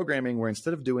my programming where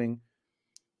instead of doing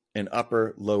an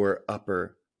upper, lower,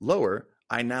 lower,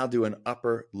 I now do an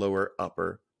upper, lower,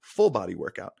 upper full body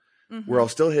workout where I'll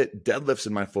still hit deadlifts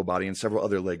in my full body and several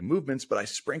other leg movements, but I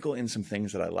sprinkle in some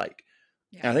things that I like.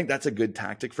 And I think that's a good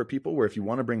tactic for people, where if you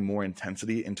want to bring more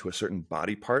intensity into a certain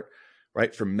body part,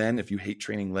 right? For men, if you hate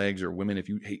training legs, or women, if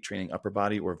you hate training upper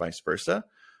body, or vice versa,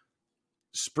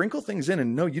 sprinkle things in.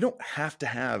 And no, you don't have to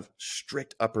have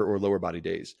strict upper or lower body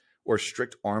days or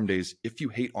strict arm days. If you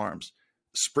hate arms,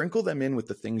 sprinkle them in with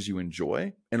the things you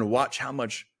enjoy and watch how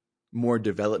much more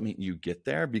development you get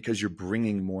there, because you're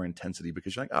bringing more intensity,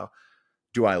 because you're like, oh,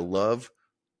 do I love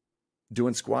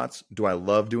doing squats? Do I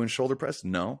love doing shoulder press?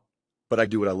 No, but I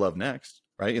do what I love next,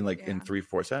 right? In in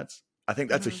 3-4 sets. I think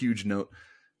that's a huge note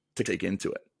to take into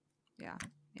it.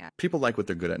 Yeah. People like what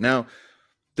they're good at. Now,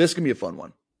 this can be a fun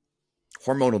one.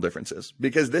 Hormonal differences,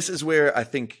 because this is where I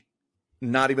think,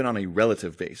 not even on a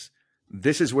relative base,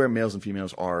 this is where males and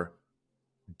females are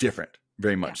different,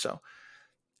 very much so.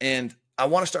 And I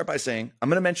want to start by saying, I'm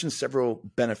going to mention several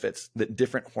benefits that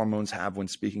different hormones have when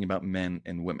speaking about men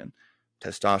and women.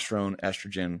 Testosterone,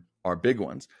 estrogen are big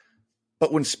ones.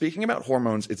 But when speaking about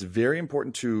hormones, it's very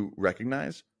important to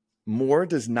recognize more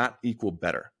does not equal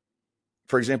better.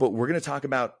 For example, we're going to talk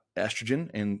about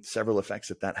estrogen and several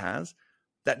effects that has.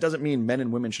 That doesn't mean men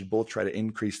and women should both try to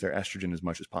increase their estrogen as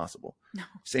much as possible. No.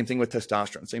 Same thing with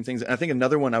testosterone, same things. And I think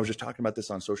another one, I was just talking about this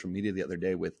on social media the other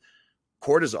day, with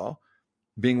cortisol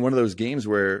being one of those games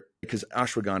where, because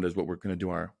ashwagandha is what we're going to do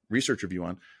our research review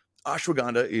on.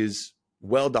 Ashwagandha is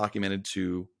well documented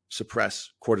to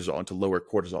suppress cortisol and to lower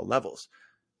cortisol levels.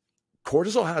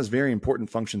 Cortisol has very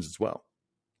important functions as well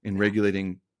in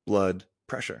regulating blood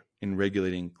pressure, in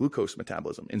regulating glucose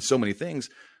metabolism, in so many things.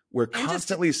 we're And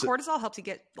constantly just cortisol helps you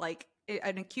get like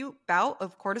an acute bout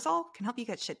of cortisol can help you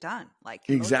get shit done. Like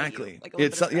can motivate exactly. you, like a little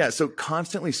It's bit of stress. So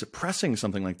constantly suppressing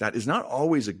something like that is not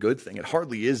always a good thing. It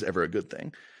hardly is ever a good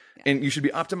thing. Yeah. And you should be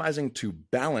optimizing to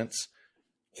balance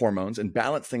hormones and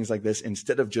balance things like this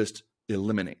instead of just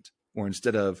eliminate or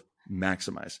instead of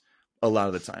maximize a lot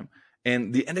of the time.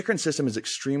 And the endocrine system is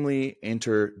extremely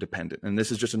interdependent. And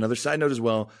this is just another side note as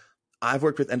well. I've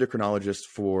worked with endocrinologists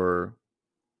for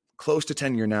close to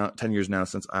 10 years now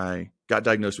since I got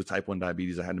diagnosed with type 1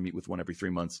 diabetes. I had to meet with one every 3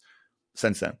 months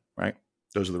since then, right?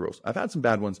 Those are the rules. I've had some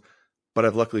bad ones, but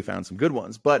I've luckily found some good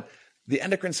ones. But the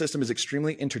endocrine system is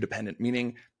extremely interdependent,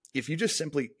 meaning if you just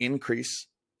simply increase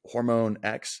hormone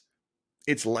X,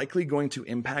 it's likely going to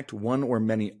impact one or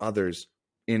many others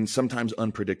in sometimes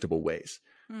unpredictable ways.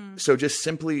 So just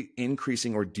simply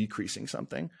increasing or decreasing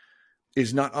something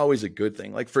is not always a good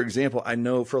thing. Like, for example, I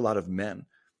know for a lot of men,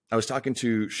 I was talking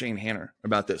to Shane Hanner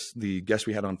about this, the guest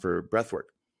we had on for Breathwork.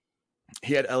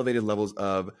 He had elevated levels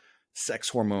of sex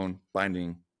hormone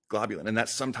binding globulin, and that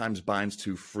sometimes binds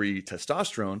to free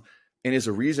testosterone and is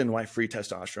a reason why free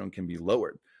testosterone can be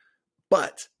lowered.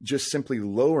 But just simply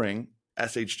lowering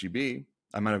SHGB,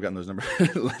 I might have gotten those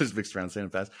numbers letters mixed around, saying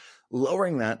it fast,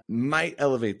 lowering that might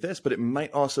elevate this, but it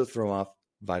might also throw off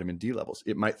vitamin D levels.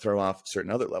 It might throw off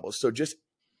certain other levels. So just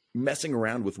messing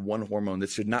around with one hormone, that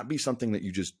should not be something that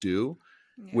you just do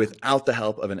without the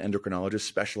help of an endocrinologist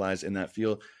specialized in that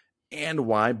field, and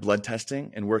why blood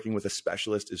testing and working with a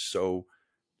specialist is so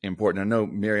important. I know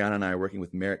Mariana and I are working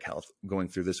with Merrick Health going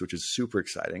through this, which is super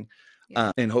exciting,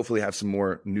 and hopefully have some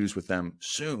more news with them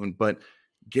soon. But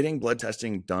getting blood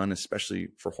testing done, especially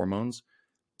for hormones,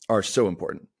 are so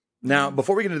important. Now,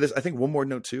 before we get into this, I think one more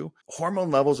note too, hormone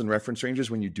levels and reference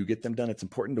ranges, when you do get them done, it's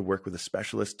important to work with a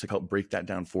specialist to help break that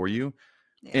down for you.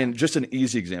 Yeah. And just an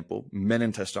easy example, men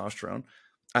and testosterone,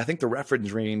 I think the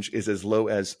reference range is as low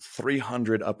as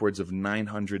 300 upwards of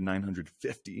 900,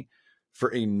 950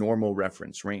 for a normal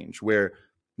reference range, where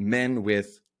men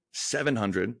with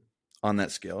 700 on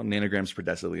that scale, nanograms per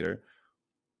deciliter,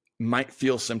 might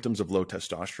feel symptoms of low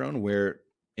testosterone, where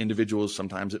individuals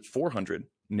sometimes at 400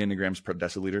 nanograms per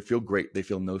deciliter feel great. They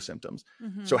feel no symptoms.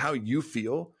 So how you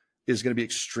feel is going to be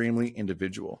extremely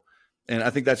individual. And I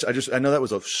think I know that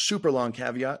was a super long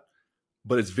caveat,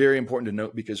 but it's very important to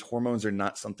note because hormones are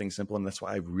not something simple. And that's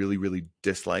why I really, really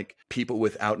dislike people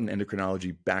without an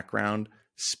endocrinology background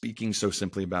speaking so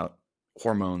simply about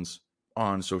hormones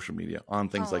on social media, on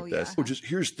things like this. Oh, just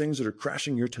here's things that are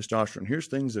crashing your testosterone. Here's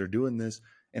things that are doing this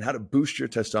and how to boost your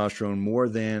testosterone more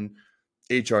than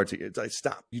HRT. It's like,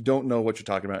 stop. You don't know what you're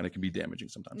talking about, and it can be damaging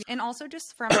sometimes. And also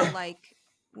just from like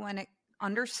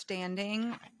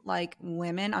understanding, like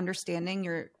women understanding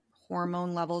your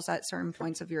hormone levels at certain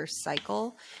points of your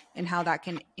cycle and how that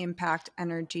can impact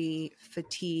energy,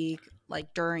 fatigue,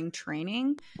 like during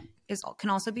training can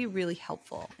also be really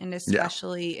helpful. And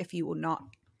especially if you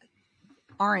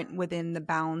aren't within the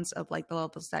bounds of like the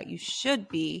levels that you should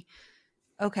be.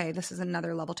 Okay, this is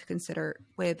another level to consider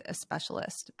with a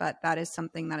specialist, but that is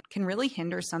something that can really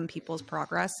hinder some people's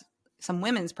progress. Some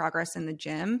women's progress in the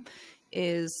gym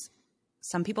is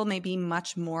some people may be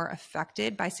much more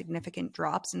affected by significant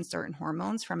drops in certain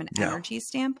hormones from an energy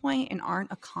standpoint and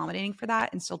aren't accommodating for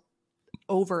that and still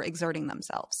overexerting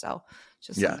themselves. So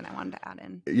just something I wanted to add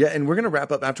in. Yeah. And we're going to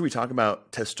wrap up after we talk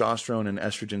about testosterone and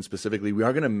estrogen specifically. We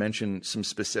are going to mention some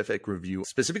specific review,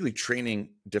 specifically training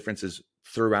differences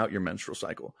throughout your menstrual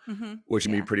cycle, which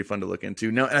can be pretty fun to look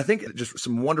into. Now, and I think just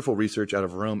some wonderful research out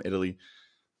of Rome, Italy.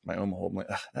 My own hold,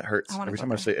 that hurts. Every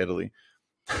time I say Italy,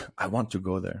 I want to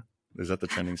go there. Is that the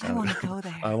trending sound? I want to go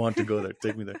there. I want to go there.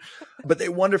 Take me there. But they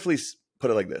wonderfully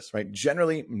put it like this, right?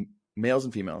 Generally, males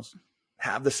and females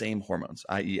have the same hormones,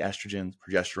 i.e. estrogen,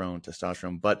 progesterone,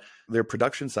 testosterone, but their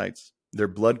production sites, their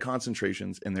blood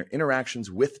concentrations, and their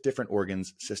interactions with different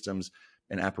organs, systems,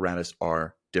 and apparatus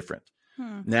are different.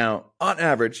 Now, on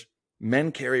average,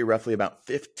 men carry roughly about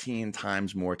 15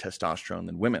 times more testosterone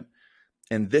than women.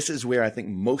 And this is where I think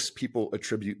most people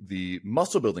attribute the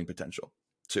muscle building potential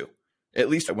to. At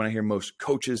least when I hear most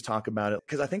coaches talk about it,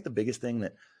 because I think the biggest thing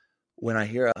that when I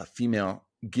hear a female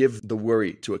give the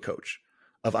worry to a coach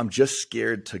of, I'm just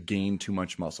scared to gain too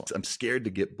much muscle. I'm scared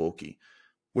to get bulky,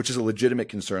 which is a legitimate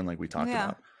concern like we talked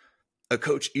about. A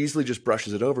coach easily just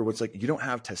brushes it over. What's like, you don't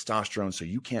have testosterone, so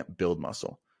you can't build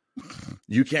muscle.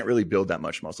 You can't really build that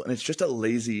much muscle. And it's just a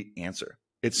lazy answer.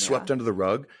 It's swept under the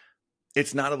rug.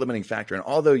 It's not a limiting factor. And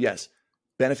although, yes,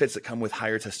 benefits that come with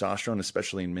higher testosterone,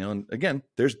 especially in male. And again,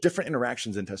 there's different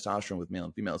interactions in testosterone with male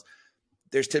and females.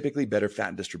 There's typically better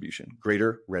fat distribution,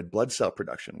 greater red blood cell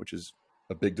production, which is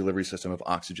a big delivery system of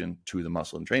oxygen to the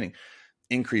muscle in training,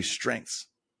 increased strengths,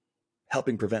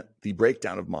 helping prevent the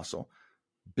breakdown of muscle.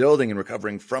 Building and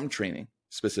recovering from training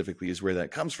specifically is where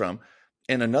that comes from.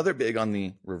 And another big on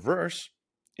the reverse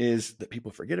is that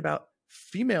people forget about: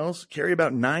 females carry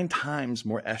about 9 times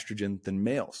more estrogen than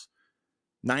males.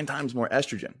 9 times more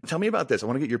estrogen. Tell me about this. I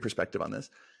want to get your perspective on this,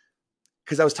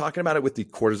 because I was talking about it with the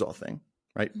cortisol thing,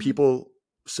 right? Mm-hmm. People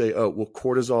say, oh, well,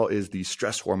 cortisol is the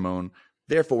stress hormone,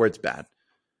 therefore it's bad.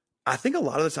 I think a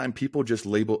lot of the time people just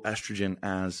label estrogen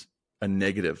as a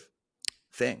negative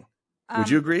thing. Would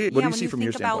you agree? What do you see from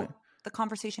your standpoint? About the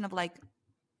conversation of like,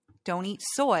 don't eat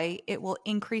soy, it will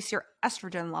increase your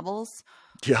estrogen levels.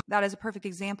 Yeah. That is a perfect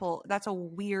example. That's a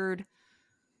weird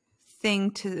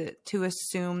thing to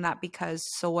assume that because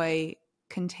soy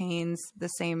contains the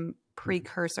same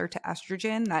precursor to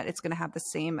estrogen, that it's going to have the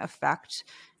same effect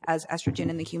as estrogen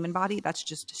in the human body. That's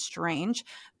just strange.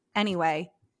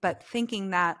 Anyway, but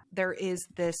thinking that there is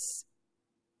this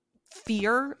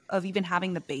fear of even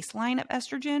having the baseline of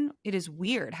estrogen, it is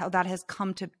weird how that has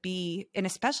come to be, and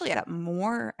especially at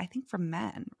more, I think, for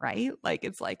men, right? Like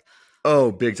it's like,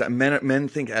 oh, big time. Men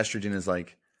think estrogen is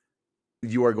like,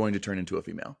 you are going to turn into a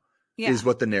female, is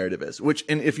what the narrative is. Which,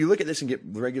 and if you look at this and get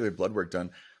regular blood work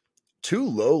done, too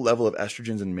low level of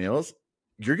estrogens in males,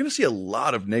 you're going to see a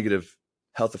lot of negative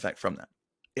health effect from that.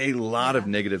 A lot of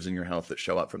negatives in your health that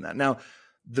show up from that. Now,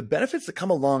 the benefits that come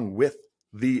along with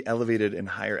the elevated and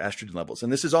higher estrogen levels,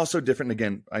 and this is also different.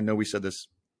 Again, I know we said this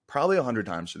probably 100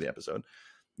 times through the episode,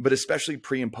 but especially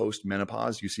pre and post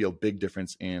menopause, you see a big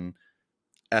difference in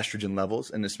estrogen levels.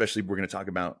 And especially we're going to talk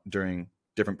about during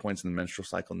different points in the menstrual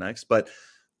cycle next. But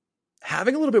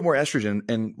having a little bit more estrogen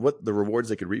and what the rewards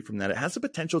they could reap from that, it has the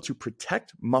potential to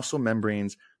protect muscle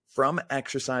membranes from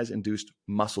exercise-induced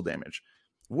muscle damage,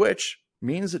 which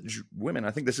means that women,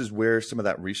 I think this is where some of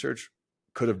that research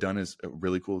could have done is a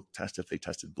really cool test if they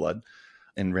tested blood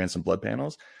and ran some blood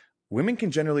panels. Women can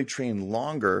generally train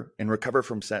longer and recover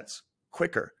from sets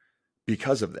quicker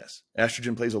because of this.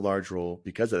 Estrogen plays a large role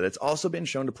because of that. It's also been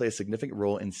shown to play a significant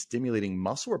role in stimulating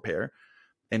muscle repair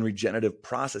and regenerative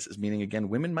processes, meaning, again,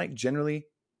 women might generally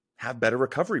have better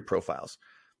recovery profiles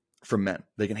from men.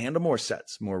 They can handle more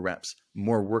sets, more reps,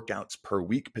 more workouts per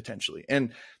week, potentially.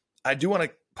 And I do want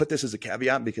to put this as a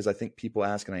caveat because I think people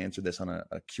ask, and I answered this on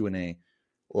a Q&A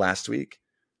last week,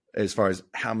 as far as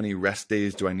how many rest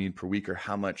days do I need per week or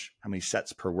how many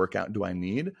sets per workout do I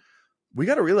need? We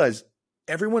got to realize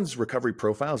everyone's recovery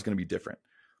profile is going to be different.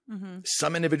 Mm-hmm.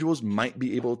 Some individuals might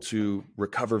be able to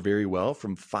recover very well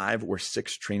from 5 or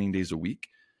 6 training days a week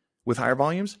with higher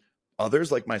volumes.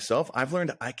 Others, like myself, I've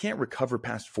learned I can't recover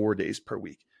past 4 days per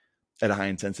week at a high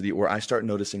intensity, or I start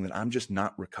noticing that I'm just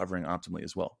not recovering optimally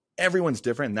as well. Everyone's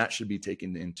different, and that should be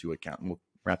taken into account. And we'll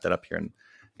wrap that up here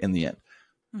in the end.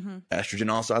 Mm-hmm.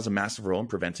 Estrogen also has a massive role in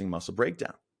preventing muscle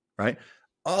breakdown, right?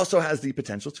 Also has the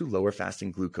potential to lower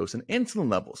fasting glucose and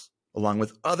insulin levels, along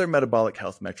with other metabolic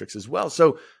health metrics as well.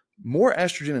 So more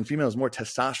estrogen in females, more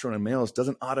testosterone in males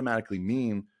doesn't automatically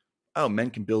mean, oh, men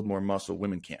can build more muscle,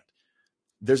 women can't.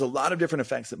 There's a lot of different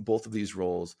effects that both of these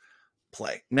roles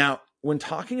play. Now, when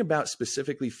talking about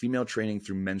specifically female training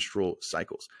through menstrual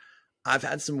cycles, I've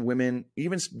had some women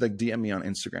even like DM me on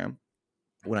Instagram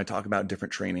when I talk about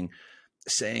different training,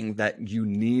 saying that you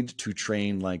need to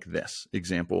train like this.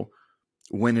 Example,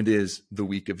 when it is the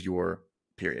week of your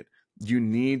period, you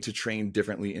need to train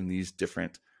differently in these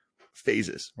different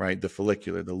phases, right? The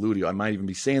follicular, the luteal. I might even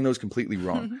be saying those completely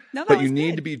wrong, but you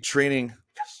need to be training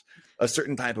a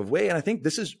certain type of way. And I think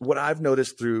this is what I've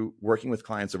noticed through working with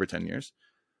clients over 10 years.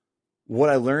 What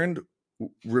I learned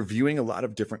reviewing a lot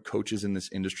of different coaches in this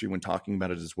industry when talking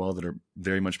about it as well, that are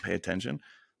very much pay attention.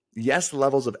 Yes,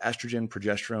 levels of estrogen,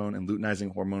 progesterone, and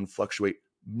luteinizing hormone fluctuate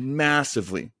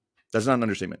massively. That's not an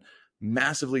understatement.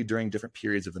 Massively during different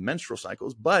periods of the menstrual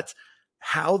cycles, but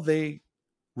how they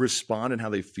respond and how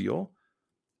they feel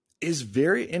is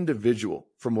very individual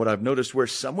from what I've noticed, where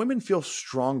some women feel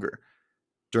stronger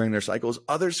during their cycles.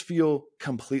 Others feel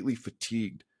completely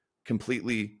fatigued,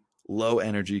 completely low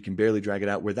energy, can barely drag it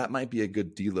out, where that might be a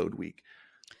good deload week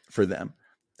for them.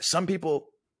 Some people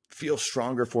feel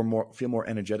stronger, feel more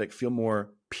energetic, feel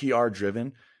more PR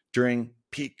driven during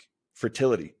peak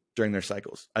fertility during their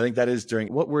cycles. I think that is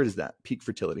during, what word is that? Peak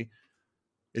fertility.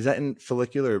 Is that in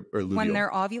follicular or luteal? When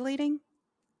they're ovulating?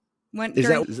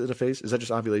 Is it a phase? Is that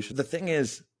just ovulation? The thing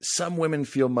is, some women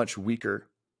feel much weaker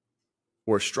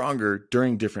or stronger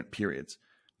during different periods.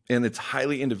 And it's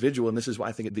highly individual. And this is why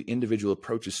I think the individual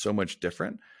approach is so much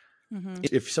different. Mm-hmm.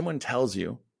 If someone tells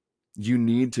you, you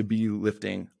need to be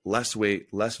lifting less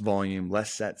weight, less volume,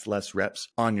 less sets, less reps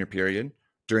on your period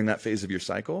during that phase of your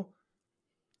cycle,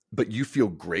 but you feel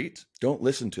great, don't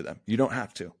listen to them. You don't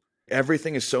have to.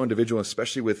 Everything is so individual,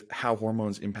 especially with how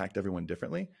hormones impact everyone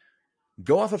differently.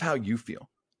 Go off of how you feel.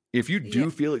 If you do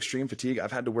feel extreme fatigue,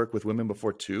 I've had to work with women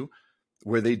before too,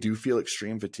 where they do feel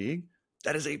extreme fatigue.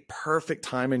 That is a perfect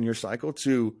time in your cycle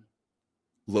to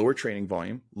lower training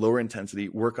volume, lower intensity,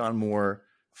 work on more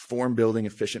form building,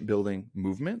 efficient building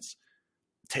movements,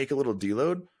 take a little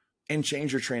deload, and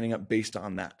change your training up based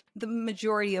on that. The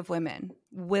majority of women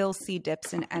will see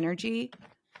dips in energy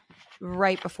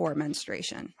right before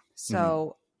menstruation.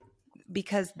 So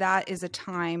because that is a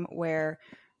time where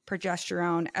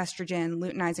progesterone, estrogen,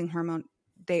 luteinizing hormone,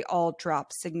 they all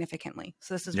drop significantly.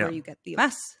 So this is where you get the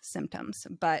MS symptoms.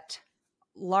 But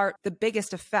the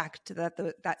biggest effect that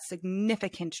that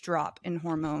significant drop in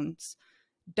hormones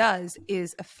does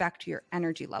is affect your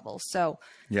energy levels. So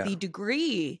the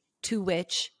degree to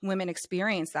which women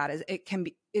experience that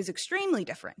is extremely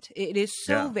different. It is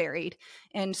so varied.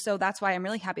 And so that's why I'm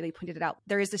really happy they pointed it out.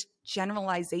 There is this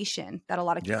generalization that a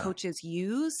lot of coaches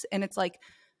use. And it's like,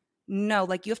 no,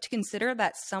 like you have to consider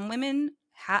that some women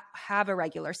have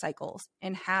irregular cycles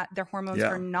and their hormones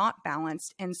are not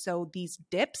balanced. And so these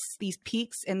dips, these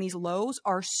peaks, and these lows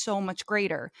are so much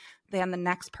greater than the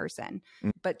next person.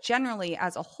 But generally,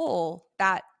 as a whole,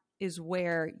 that is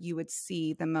where you would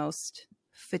see the most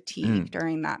fatigue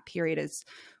during that period, is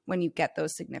when you get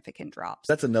those significant drops.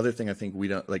 That's another thing I think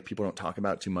people don't talk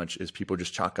about too much, is people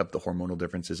just chalk up the hormonal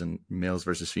differences in males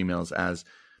versus females as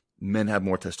men have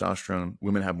more testosterone,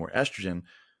 women have more estrogen.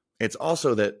 It's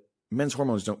also that men's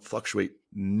hormones don't fluctuate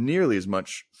nearly as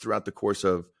much throughout the course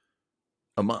of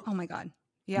a month. Oh my God.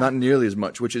 Yeah. Not nearly as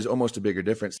much, which is almost a bigger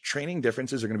difference. Training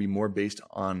differences are going to be more based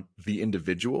on the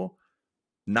individual,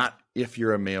 not if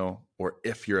you're a male or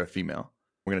if you're a female.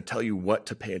 We're going to tell you what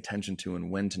to pay attention to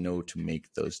and when to know to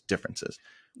make those differences,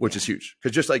 which is huge.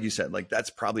 Because just like you said, like that's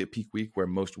probably a peak week where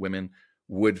most women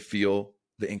would feel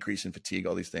the increase in fatigue,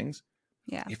 all these things.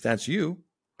 Yeah. If that's you,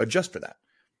 adjust for that.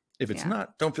 If it's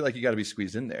not, don't feel like you got to be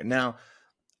squeezed in there. Now,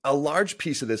 a large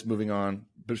piece of this, moving on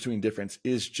between difference,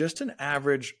 is just an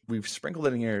average. We've sprinkled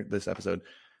it in here this episode.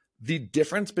 The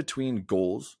difference between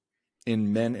goals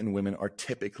in men and women are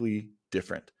typically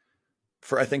different.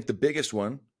 For I think the biggest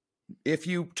one, if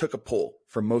you took a poll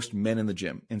for most men in the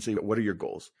gym and say, what are your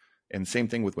goals? And same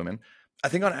thing with women. I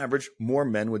think on average, more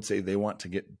men would say they want to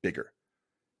get bigger.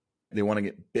 They want to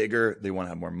get bigger. They want to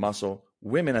have more muscle.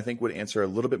 Women, I think, would answer a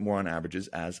little bit more on averages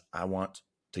as I want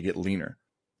to get leaner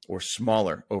or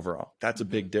smaller overall. That's a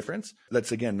big difference.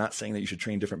 That's, again, not saying that you should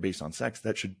train different based on sex.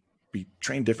 That should be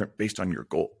trained different based on your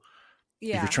goal.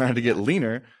 Yeah. If you're trying to get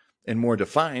leaner and more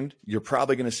defined, you're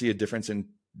probably going to see a difference in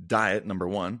diet, number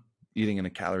one, eating in a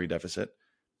calorie deficit,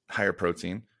 higher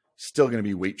protein, still going to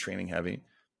be weight training heavy.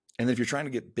 And then if you're trying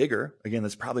to get bigger, again,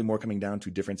 that's probably more coming down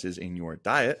to differences in your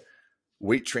diet.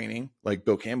 Weight training, like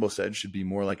Bill Campbell said, should be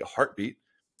more like a heartbeat,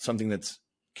 something that's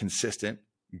consistent,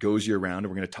 goes year round. And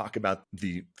we're going to talk about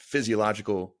the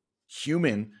physiological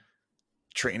human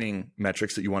training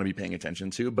metrics that you want to be paying attention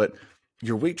to. But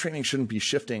your weight training shouldn't be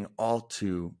shifting all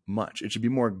too much. It should be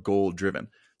more goal driven.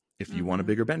 If you want a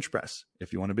bigger bench press,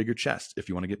 if you want a bigger chest, if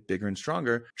you want to get bigger and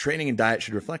stronger, training and diet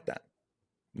should reflect that.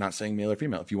 Not saying male or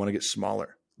female. If you want to get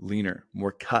smaller, leaner,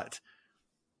 more cut,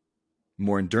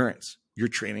 more endurance, your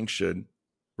training should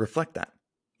reflect that.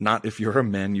 Not if you're a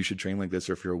man, you should train like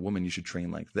this, or if you're a woman, you should train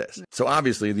like this. So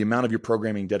obviously the amount of your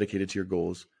programming dedicated to your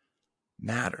goals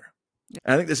matter.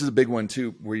 And I think this is a big one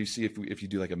too, where you see if you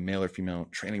do like a male or female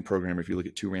training program, or if you look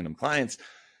at two random clients,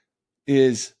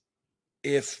 is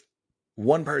if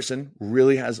one person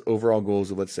really has overall goals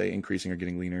of, let's say, increasing or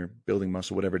getting leaner, building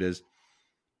muscle, whatever it is,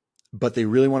 but they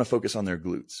really want to focus on their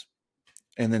glutes.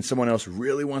 And then someone else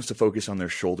really wants to focus on their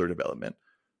shoulder development.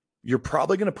 You're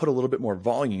probably going to put a little bit more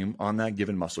volume on that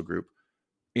given muscle group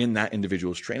in that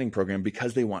individual's training program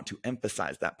because they want to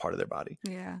emphasize that part of their body.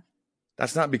 Yeah.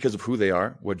 That's not because of who they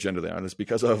are, what gender they are. That's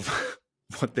because of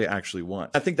what they actually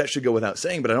want. I think that should go without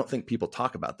saying, but I don't think people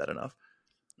talk about that enough.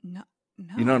 No.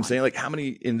 You know what I'm saying? Like how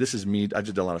many, and this is me, I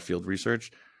just did a lot of field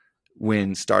research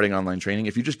when starting online training.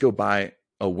 If you just go buy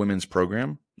a women's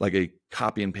program, like a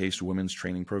copy and paste women's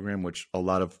training program, which a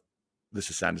lot of,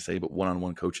 this is sad to say, but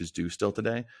one-on-one coaches do still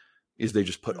today, is they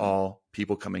just put all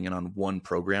people coming in on one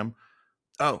program.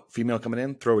 Oh, female coming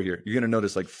in, throw it here. You're going to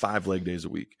notice like 5 leg days a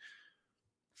week.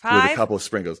 5? With a couple of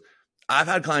sprinkles. I've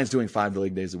had clients doing 5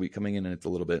 leg days a week coming in, and it's a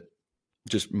little bit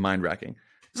just mind racking.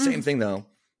 Same thing though.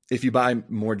 If you buy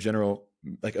more general,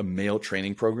 like a male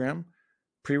training program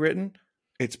pre-written,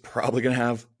 it's probably going to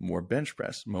have more bench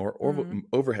press, more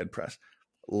overhead press,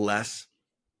 less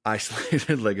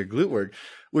isolated leg or glute work,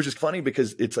 which is funny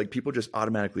because it's like people just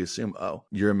automatically assume, oh,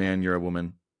 you're a man, you're a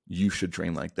woman, you should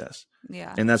train like this.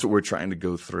 Yeah. And that's what we're trying to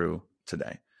go through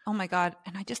today. Oh my God.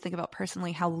 And I just think about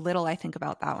personally how little I think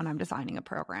about that when I'm designing a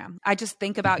program. I just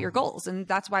think about your goals. And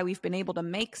that's why we've been able to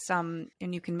make some,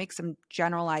 and you can make some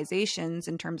generalizations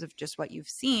in terms of just what you've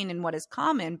seen and what is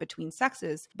common between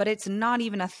sexes. But it's not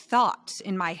even a thought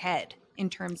in my head in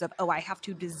terms of, oh, I have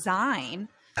to design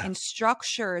and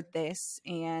structure this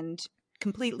and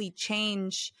completely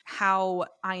change how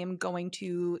I am going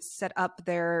to set up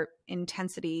their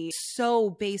intensity so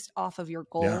based off of your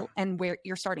goal and where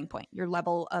your starting point, your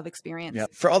level of experience. Yeah.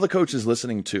 For all the coaches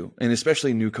listening too, and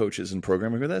especially new coaches in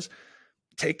programming for this,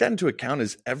 take that into account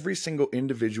as every single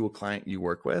individual client you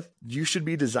work with, you should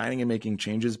be designing and making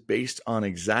changes based on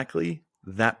exactly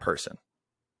that person,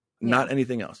 not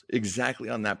anything else, exactly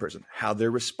on that person, how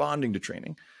they're responding to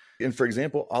training. And for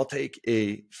example, I'll take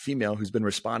a female who's been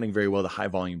responding very well to high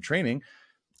volume training.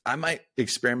 I might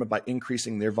experiment by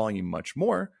increasing their volume much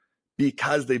more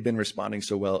because they've been responding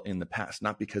so well in the past,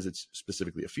 not because it's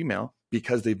specifically a female,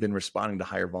 because they've been responding to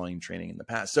higher volume training in the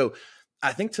past. So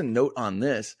I think to note on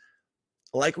this,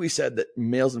 like we said, that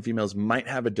males and females might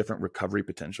have a different recovery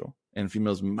potential, and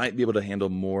females might be able to handle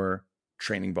more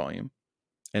training volume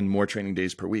and more training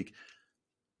days per week.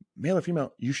 Male or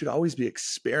female, you should always be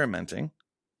experimenting,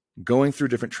 going through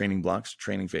different training blocks,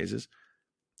 training phases,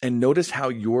 and notice how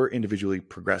you're individually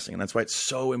progressing. And that's why it's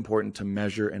so important to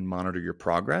measure and monitor your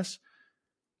progress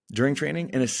during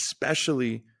training, and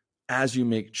especially as you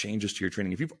make changes to your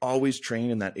training. If you've always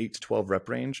trained in that 8 to 12 rep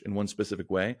range in one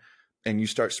specific way, and you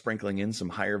start sprinkling in some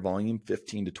higher volume,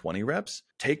 15 to 20 reps,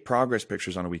 take progress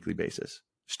pictures on a weekly basis.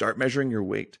 Start measuring your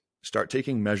weight. Start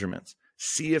taking measurements.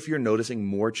 See if you're noticing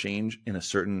more change in a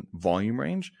certain volume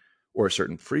range or a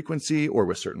certain frequency or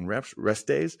with certain reps, rest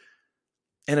days,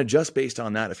 and adjust based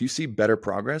on that. If you see better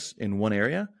progress in one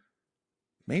area,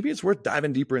 maybe it's worth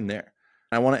diving deeper in there.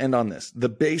 I want to end on this. The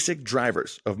basic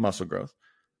drivers of muscle growth,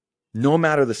 no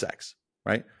matter the sex,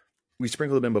 right? We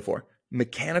sprinkled them in before.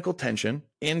 Mechanical tension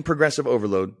in progressive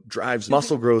overload drives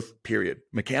muscle growth, period.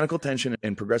 Mechanical tension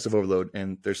and progressive overload,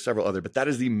 and there's several other, but that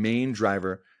is the main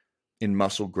driver in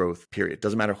muscle growth, period.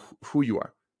 Doesn't matter who you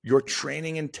are. Your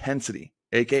training intensity,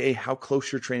 AKA how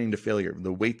close you're training to failure,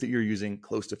 the weight that you're using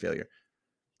close to failure,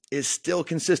 is still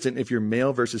consistent if you're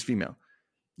male versus female.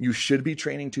 You should be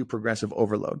training to progressive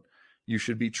overload. You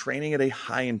should be training at a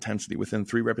high intensity within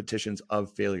 3 repetitions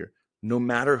of failure. No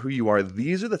matter who you are,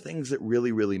 these are the things that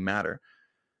really, really matter.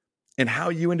 And how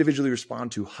you individually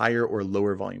respond to higher or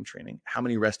lower volume training, how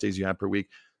many rest days you have per week,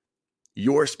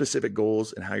 your specific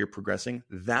goals and how you're progressing,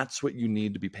 that's what you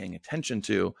need to be paying attention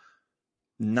to.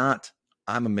 Not,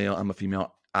 I'm a male, I'm a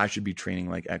female, I should be training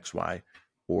like X, Y,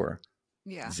 or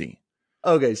Z.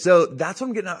 Okay, so that's what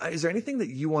I'm getting at. Is there anything that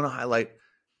you want to highlight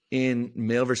in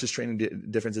male versus training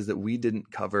differences that we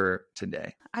didn't cover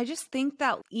today? I just think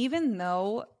that even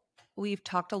though we've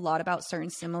talked a lot about certain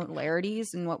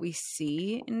similarities in what we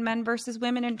see in men versus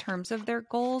women in terms of their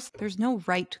goals, there's no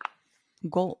right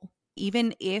goal.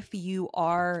 Even if you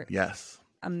are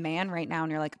a man right now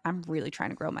and you're like, I'm really trying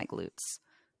to grow my glutes,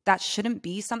 that shouldn't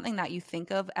be something that you think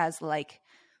of as like,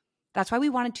 that's why we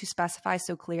wanted to specify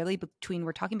so clearly between,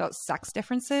 we're talking about sex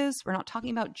differences, we're not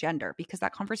talking about gender, because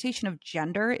that conversation of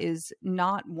gender is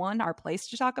not our place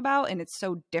to talk about, and it's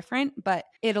so different, but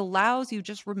it allows you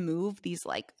just remove these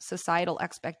like societal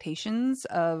expectations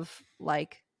of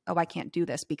like, oh, I can't do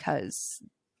this because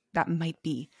that might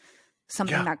be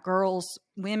something that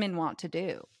women want to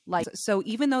do. Like, so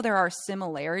even though there are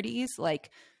similarities, like,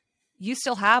 you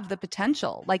still have the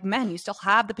potential, like men, you still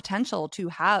have the potential to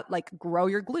have like grow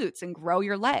your glutes and grow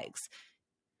your legs.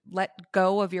 Let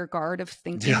go of your guard of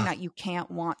thinking that you can't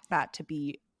want that to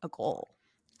be a goal.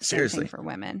 Seriously, for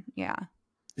women. Yeah.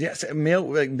 Yes. Male,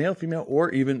 like male, female, or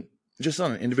even just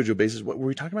on an individual basis. What were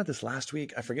we talking about this last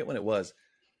week? I forget when it was,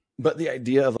 but the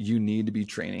idea of you need to be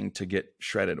training to get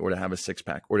shredded or to have a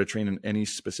 6-pack or to train in any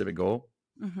specific goal,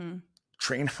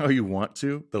 train how you want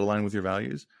to, that align with your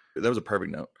values. That was a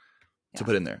perfect note to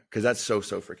put in there, because that's so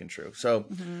freaking true. So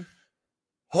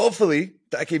hopefully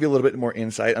that gave you a little bit more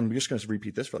insight. I'm just going to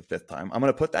repeat this for the 5th time. I'm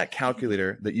going to put that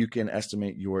calculator that you can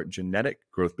estimate your genetic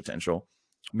growth potential,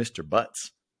 Mr.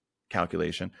 Butts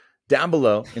calculation, down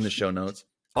below in the show notes.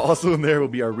 Also in there will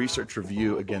be our research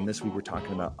review. Again, this week we're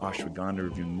talking about ashwagandha,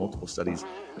 reviewing multiple studies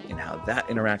and how that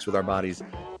interacts with our bodies.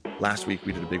 Last week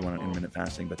we did a big one on intermittent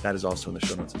fasting, but that is also in the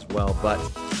show notes as well. But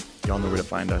y'all know where to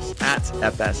find us at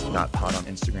fs.pod on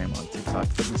Instagram, on TikTok,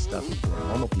 fitness stuff for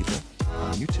normal people,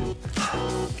 on YouTube.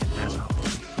 And as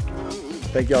always,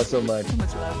 thank y'all so much. So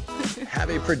much love. Have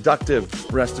a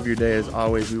productive rest of your day as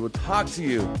always. We will talk to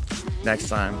you next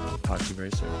time. Talk to you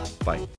very soon. Bye.